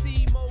even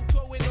see mold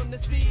growing on the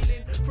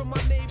ceiling from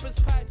my neighbour's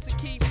pipes that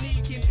keep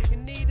leaking.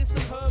 In need of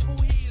some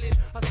herbal healing,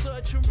 I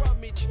search and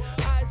rummage.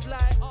 Eyes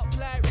light up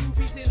like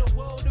rubies in a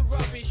world of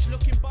rubbish.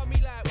 Looking bummy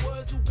like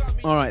words all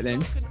gummy. all right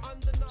then.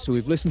 So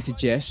we've listened to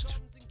Jest.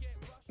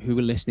 Who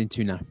we're listening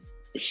to now?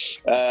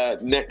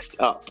 Next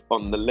up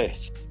on the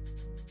list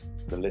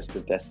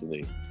of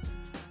Destiny.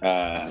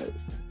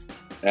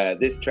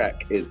 This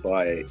track is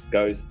by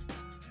Ghost.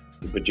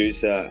 The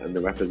producer and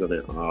the rappers on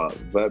it are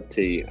Verb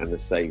T and The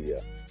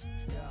Saviour.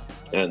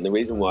 And the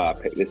reason why I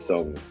picked this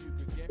song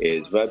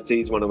is Verb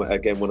T is one of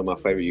my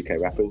favorite UK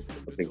rappers.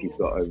 I think he's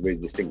got a really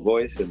distinct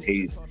voice, and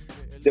he's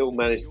still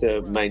managed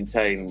to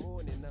maintain,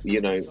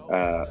 you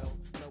know,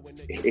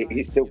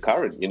 he's still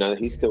current, you know,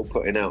 he's still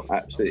putting out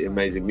absolutely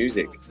amazing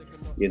music,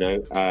 you know,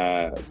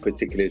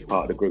 particularly as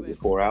part of the group The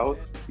 4 Hours,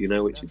 you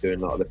know, which is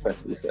doing a lot of the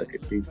festival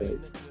circuit these days.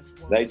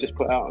 They just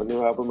put out a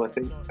new album, I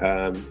think,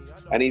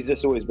 and he's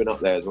just always been up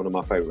there as one of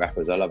my favourite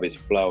rappers. I love his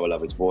flow, I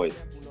love his voice,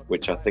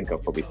 which I think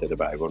I've probably said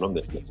about everyone on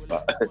this list,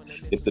 but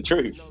it's the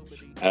truth.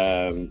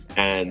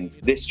 And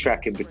this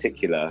track in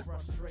particular,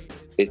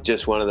 it's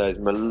just one of those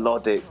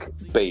melodic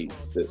beats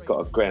that's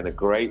got a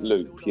great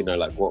loop, you know,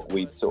 like what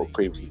we sort of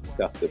previously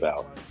discussed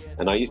about.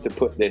 And I used to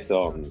put this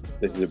on.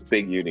 This is a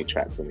big uni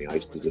track for me. I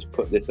used to just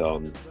put this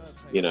on,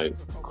 you know,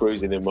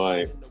 cruising in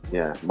my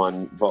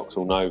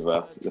Vauxhall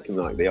Nova, looking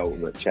like the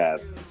ultimate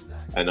chav.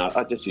 And I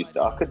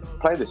could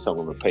play this song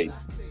on repeat.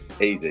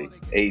 Easy.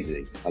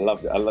 I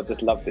loved it. I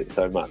just loved it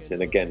so much.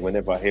 And again,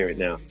 whenever I hear it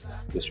now,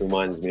 this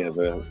reminds me of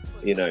a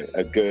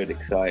good,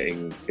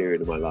 exciting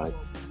period of my life.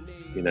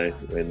 You know,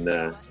 when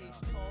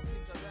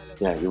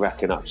you're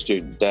racking up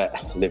student debt,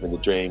 living the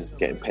dream,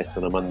 getting pissed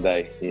on a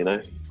Monday, you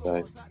know.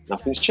 So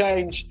nothing's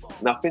changed.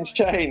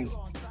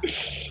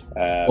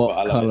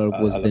 What colour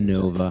was the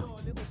Nova?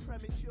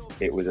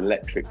 It was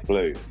electric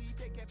blue.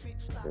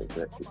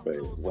 It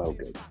was well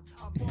good.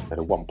 Had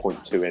a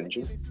 1.2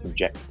 engine,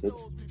 injected.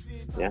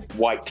 Yeah,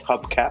 white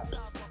hubcaps.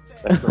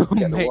 Let's not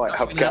get the Mate, white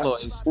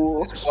hubcaps.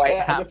 Ooh, White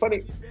yeah, hat. and the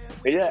funny,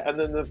 yeah, and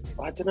then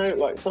I don't know,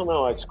 like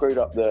somehow I screwed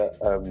up the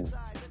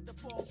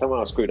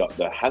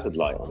hazard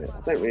light on it.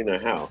 I don't really know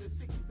how.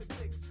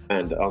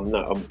 And I'm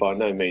by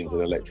no means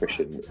an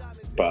electrician,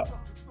 but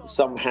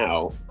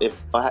somehow, if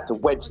I had to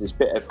wedge this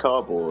bit of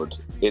cardboard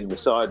in the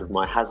side of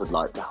my hazard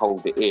light to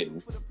hold it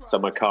in, so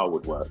my car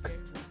would work.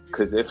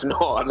 Because if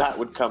not, that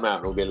would come out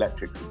and all the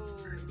electric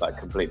would like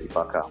completely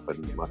fuck up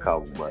and my car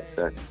wouldn't work.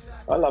 So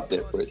I loved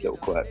it for its little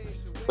quirk.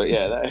 But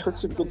yeah, that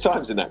was some good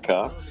times in that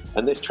car.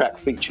 And this track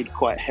featured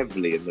quite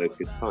heavily in those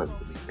good times.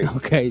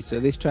 Okay, so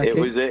this track it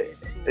was it.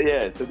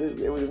 Yeah, so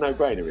it was a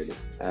no-brainer really.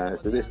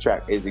 So this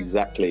track is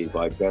exactly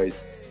by Ghost,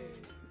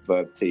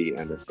 Verb T,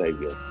 and A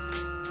Saviour.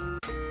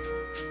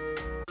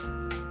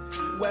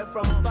 Went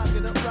from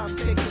bagging up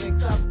rams, taking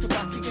exams to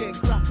back again,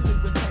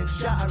 grappling with head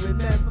shattering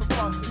men for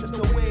fun. Just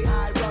the way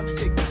I run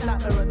things,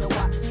 clatter and the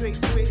wax, straight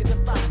in the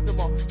facts, no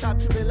more time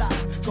to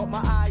relax. Got my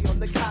eye on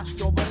the cash,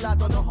 drove a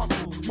lad on a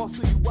hustle.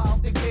 Muscle you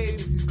out the game,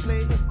 this is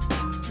playing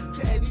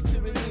to any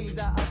tyranny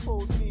that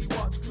oppose me.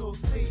 Watch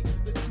closely,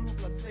 the true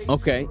blood slave.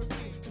 Okay,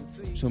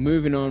 so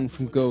moving on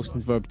from Ghost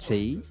and Verb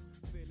T,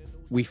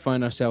 we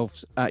find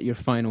ourselves at your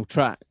final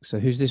track. So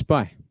who's this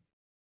by?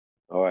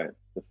 All right,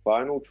 the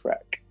final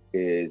track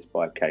is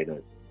by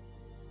Kano.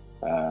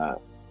 I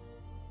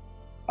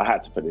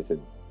had to put this in.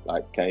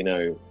 Like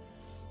Kano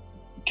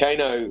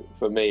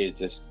for me is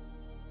just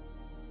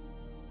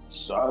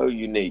so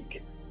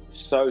unique,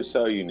 so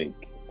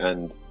unique.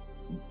 And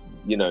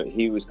you know,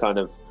 he was kind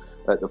of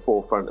at the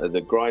forefront of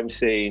the grime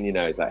scene. You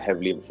know, it's like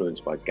heavily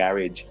influenced by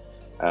garage.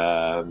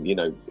 You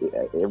know,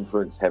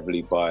 influenced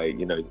heavily by,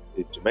 you know,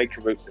 the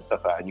Jamaican roots and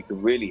stuff like that. And you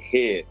can really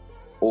hear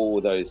all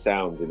those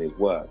sounds in his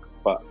work.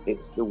 But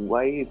it's the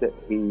way that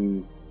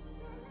he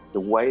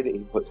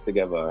puts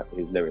together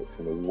his lyrics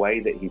and the way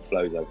that he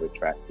flows over a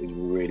track is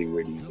really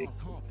unique.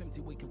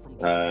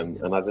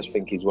 And I just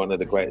think he's one of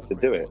the greatest to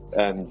do it.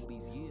 And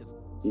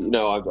you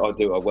know, I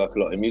work a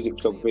lot in music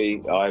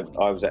photography. I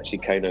was actually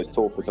Kano's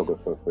tour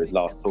photographer for his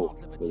last tour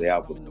for the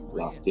album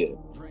last year.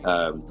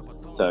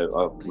 So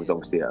I was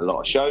obviously at a lot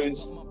of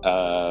shows,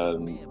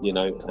 you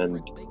know,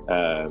 and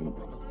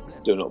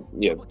doing a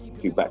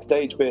few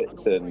backstage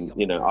bits, and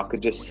you know, I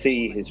could just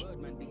see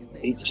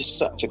he's just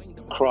such a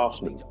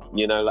craftsman,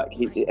 you know, like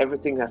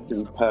everything has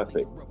to be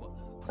perfect.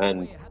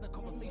 And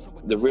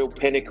the real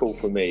pinnacle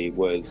for me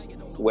was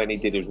when he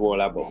did his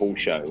Royal Albert Hall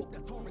show.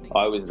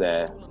 I was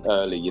there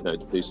early, you know,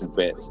 to do some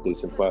bits, do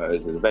some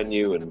photos of the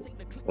venue, and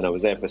I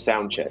was there for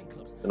sound check.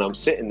 And I'm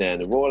sitting there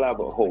in the Royal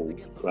Albert Hall,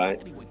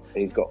 right? And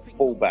he's got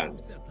full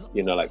band,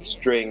 you know, like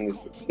strings,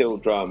 steel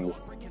drums,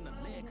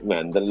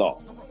 man, the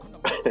lot.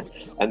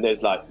 And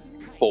there's like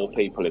 4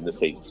 people in the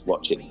seats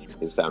watching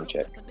his sound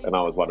check, and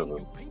I was one of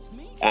them.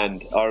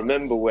 And I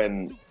remember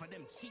when,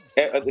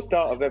 at the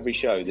start of every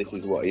show, this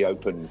is what he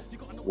opened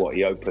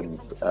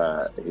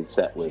his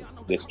set with,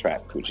 this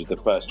track, which is the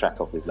first track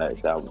off his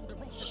latest album.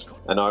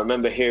 And I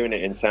remember hearing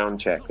it in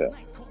soundcheck at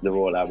the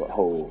Royal Albert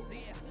Hall,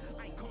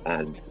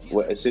 and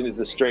as soon as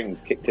the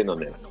strings kicked in on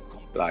this,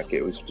 like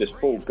it was just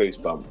full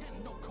goosebump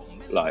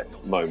like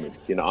moment.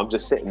 You know, I'm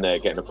just sitting there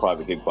getting a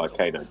private gig by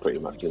Kano pretty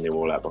much in the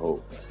Royal Albert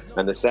Hall,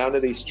 and the sound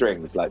of these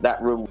strings, like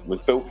that room was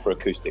built for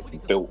acoustics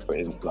and built for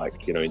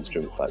like, you know,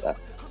 instruments like that.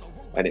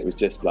 And it was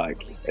just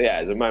like,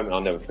 yeah, it's a moment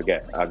I'll never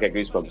forget. I get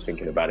goosebumps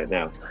thinking about it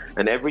now.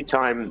 And every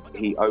time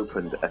he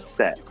opened a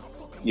set,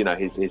 you know,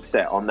 his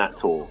set on that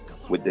tour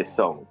with this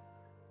song,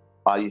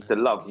 I used to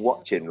love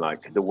watching,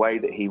 like, the way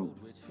that he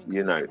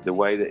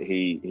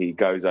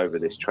goes over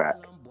this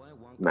track.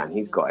 Man,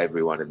 he's got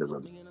everyone in the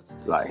room.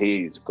 Like,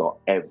 he's got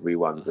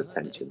everyone's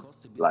attention.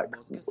 Like,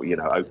 you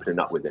know, opening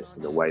up with this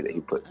and the way that he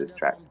puts this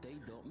track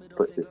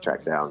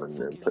down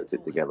and puts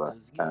it together.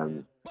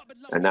 And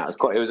that was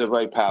it was a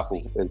very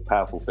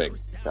powerful thing.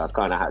 So I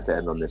kind of had to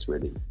end on this,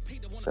 really.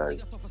 So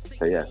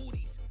yeah.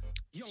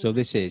 So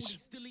this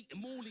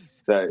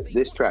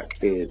track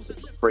is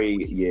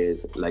 3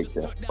 Years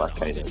Later by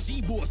Kano.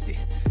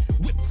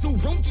 Whip too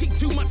raunchy,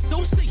 too much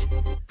saucy.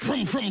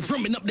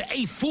 From and up the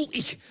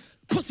A40.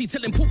 Pussy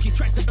telling Pookies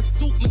tried to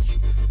assault me.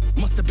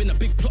 Must have been a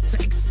big plot to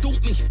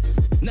extort me.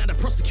 Now the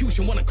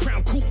prosecution want a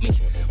crown court me.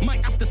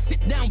 Might have to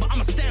sit down, but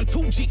I'ma stand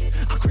tall G.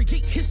 I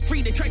create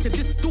history, they tried to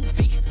distort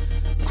me.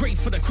 Grave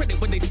for the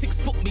credit when they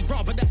 6-foot me.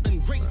 Rather that than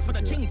graves for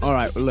the chains. All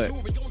right, well, look.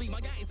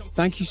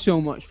 Thank you so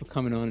much for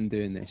coming on and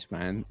doing this,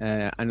 man.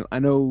 And I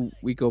know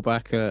we go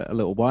back a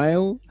little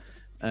while,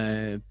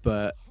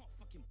 but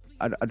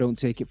I don't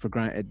take it for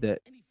granted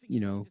that,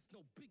 you know,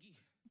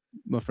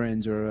 my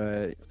friends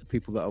or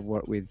people that I've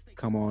worked with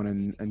come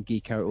on and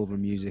geek out over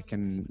music,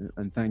 and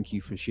thank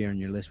you for sharing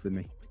your list with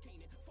me.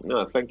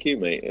 No, thank you,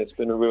 mate. It's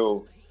been a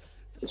real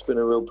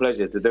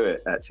pleasure to do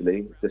it,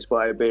 actually.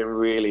 Despite it being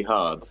really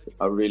hard,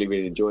 I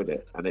really enjoyed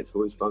it, and it's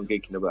always fun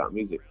geeking about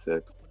music.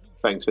 So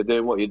thanks for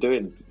doing what you're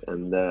doing,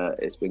 and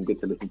it's been good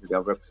to listen to the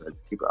other episodes.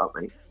 Keep it up,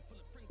 mate.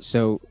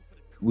 So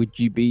would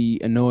you be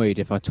annoyed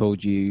if I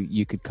told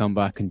you could come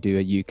back and do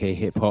a UK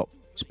hip-hop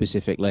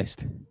specific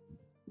list?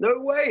 No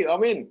way,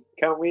 I'm in.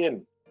 Count me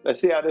in. Let's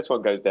see how this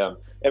one goes down.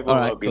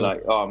 Everyone will be cool.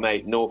 like, "Oh,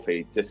 mate,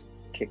 Northie, just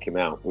kick him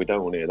out. We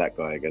don't want to hear that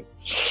guy again."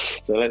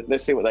 So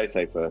let's see what they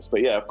say first.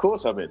 But yeah, of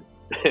course I'm in.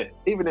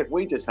 Even if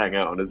we just hang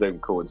out on a Zoom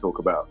call and talk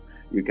about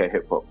UK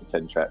hip hop for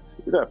 10 tracks,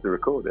 we don't have to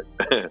record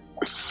it.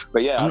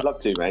 But yeah, I'd love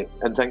to, mate.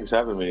 And thanks for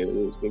having me.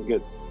 It's been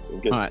good.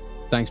 All right,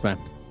 thanks, man.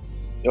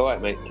 All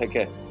right, mate. Take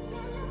care.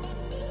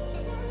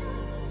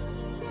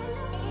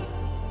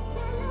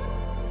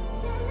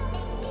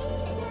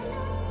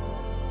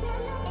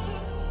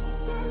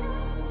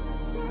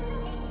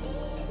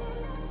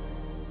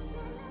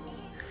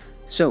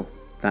 So,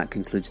 that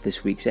concludes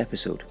this week's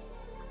episode.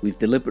 We've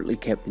deliberately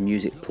kept the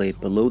music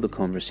played below the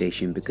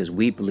conversation because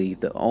we believe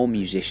that all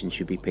musicians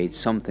should be paid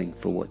something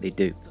for what they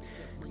do.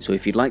 So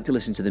if you'd like to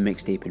listen to the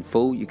mixtape in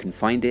full, you can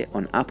find it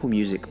on Apple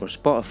Music or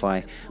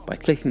Spotify by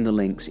clicking the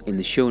links in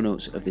the show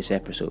notes of this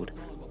episode.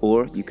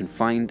 Or you can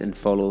find and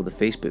follow the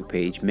Facebook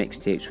page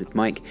Mixtapes with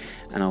Mike,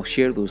 and I'll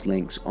share those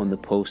links on the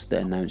post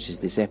that announces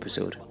this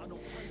episode.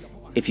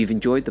 If you've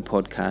enjoyed the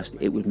podcast,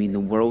 it would mean the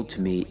world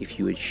to me if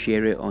you would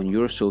share it on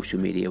your social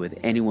media with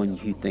anyone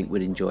you think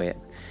would enjoy it.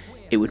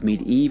 It would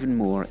mean even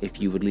more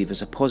if you would leave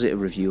us a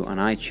positive review on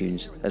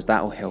iTunes, as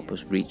that will help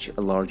us reach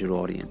a larger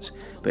audience.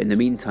 But in the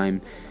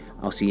meantime,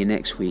 I'll see you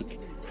next week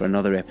for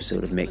another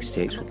episode of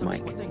Mixtapes with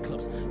Mike.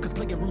 Cause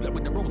playing roulette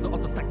with the rolls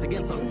are stacked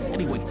against us.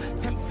 Anyway,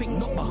 tempting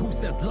not, but who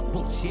says luck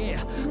won't share?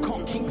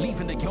 Can't keep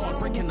leaving the yard,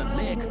 breaking a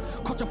leg.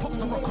 Catch and pop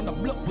some rock on the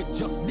block with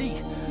just me.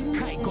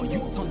 Kai got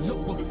youths on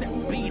look, will set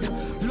speed.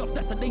 Love,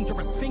 that's a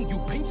dangerous thing. You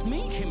pinch me,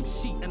 him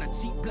sheet, and a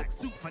cheap black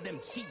suit for them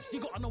cheats.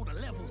 You gotta know the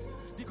levels,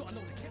 you gotta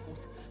know the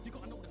kettles.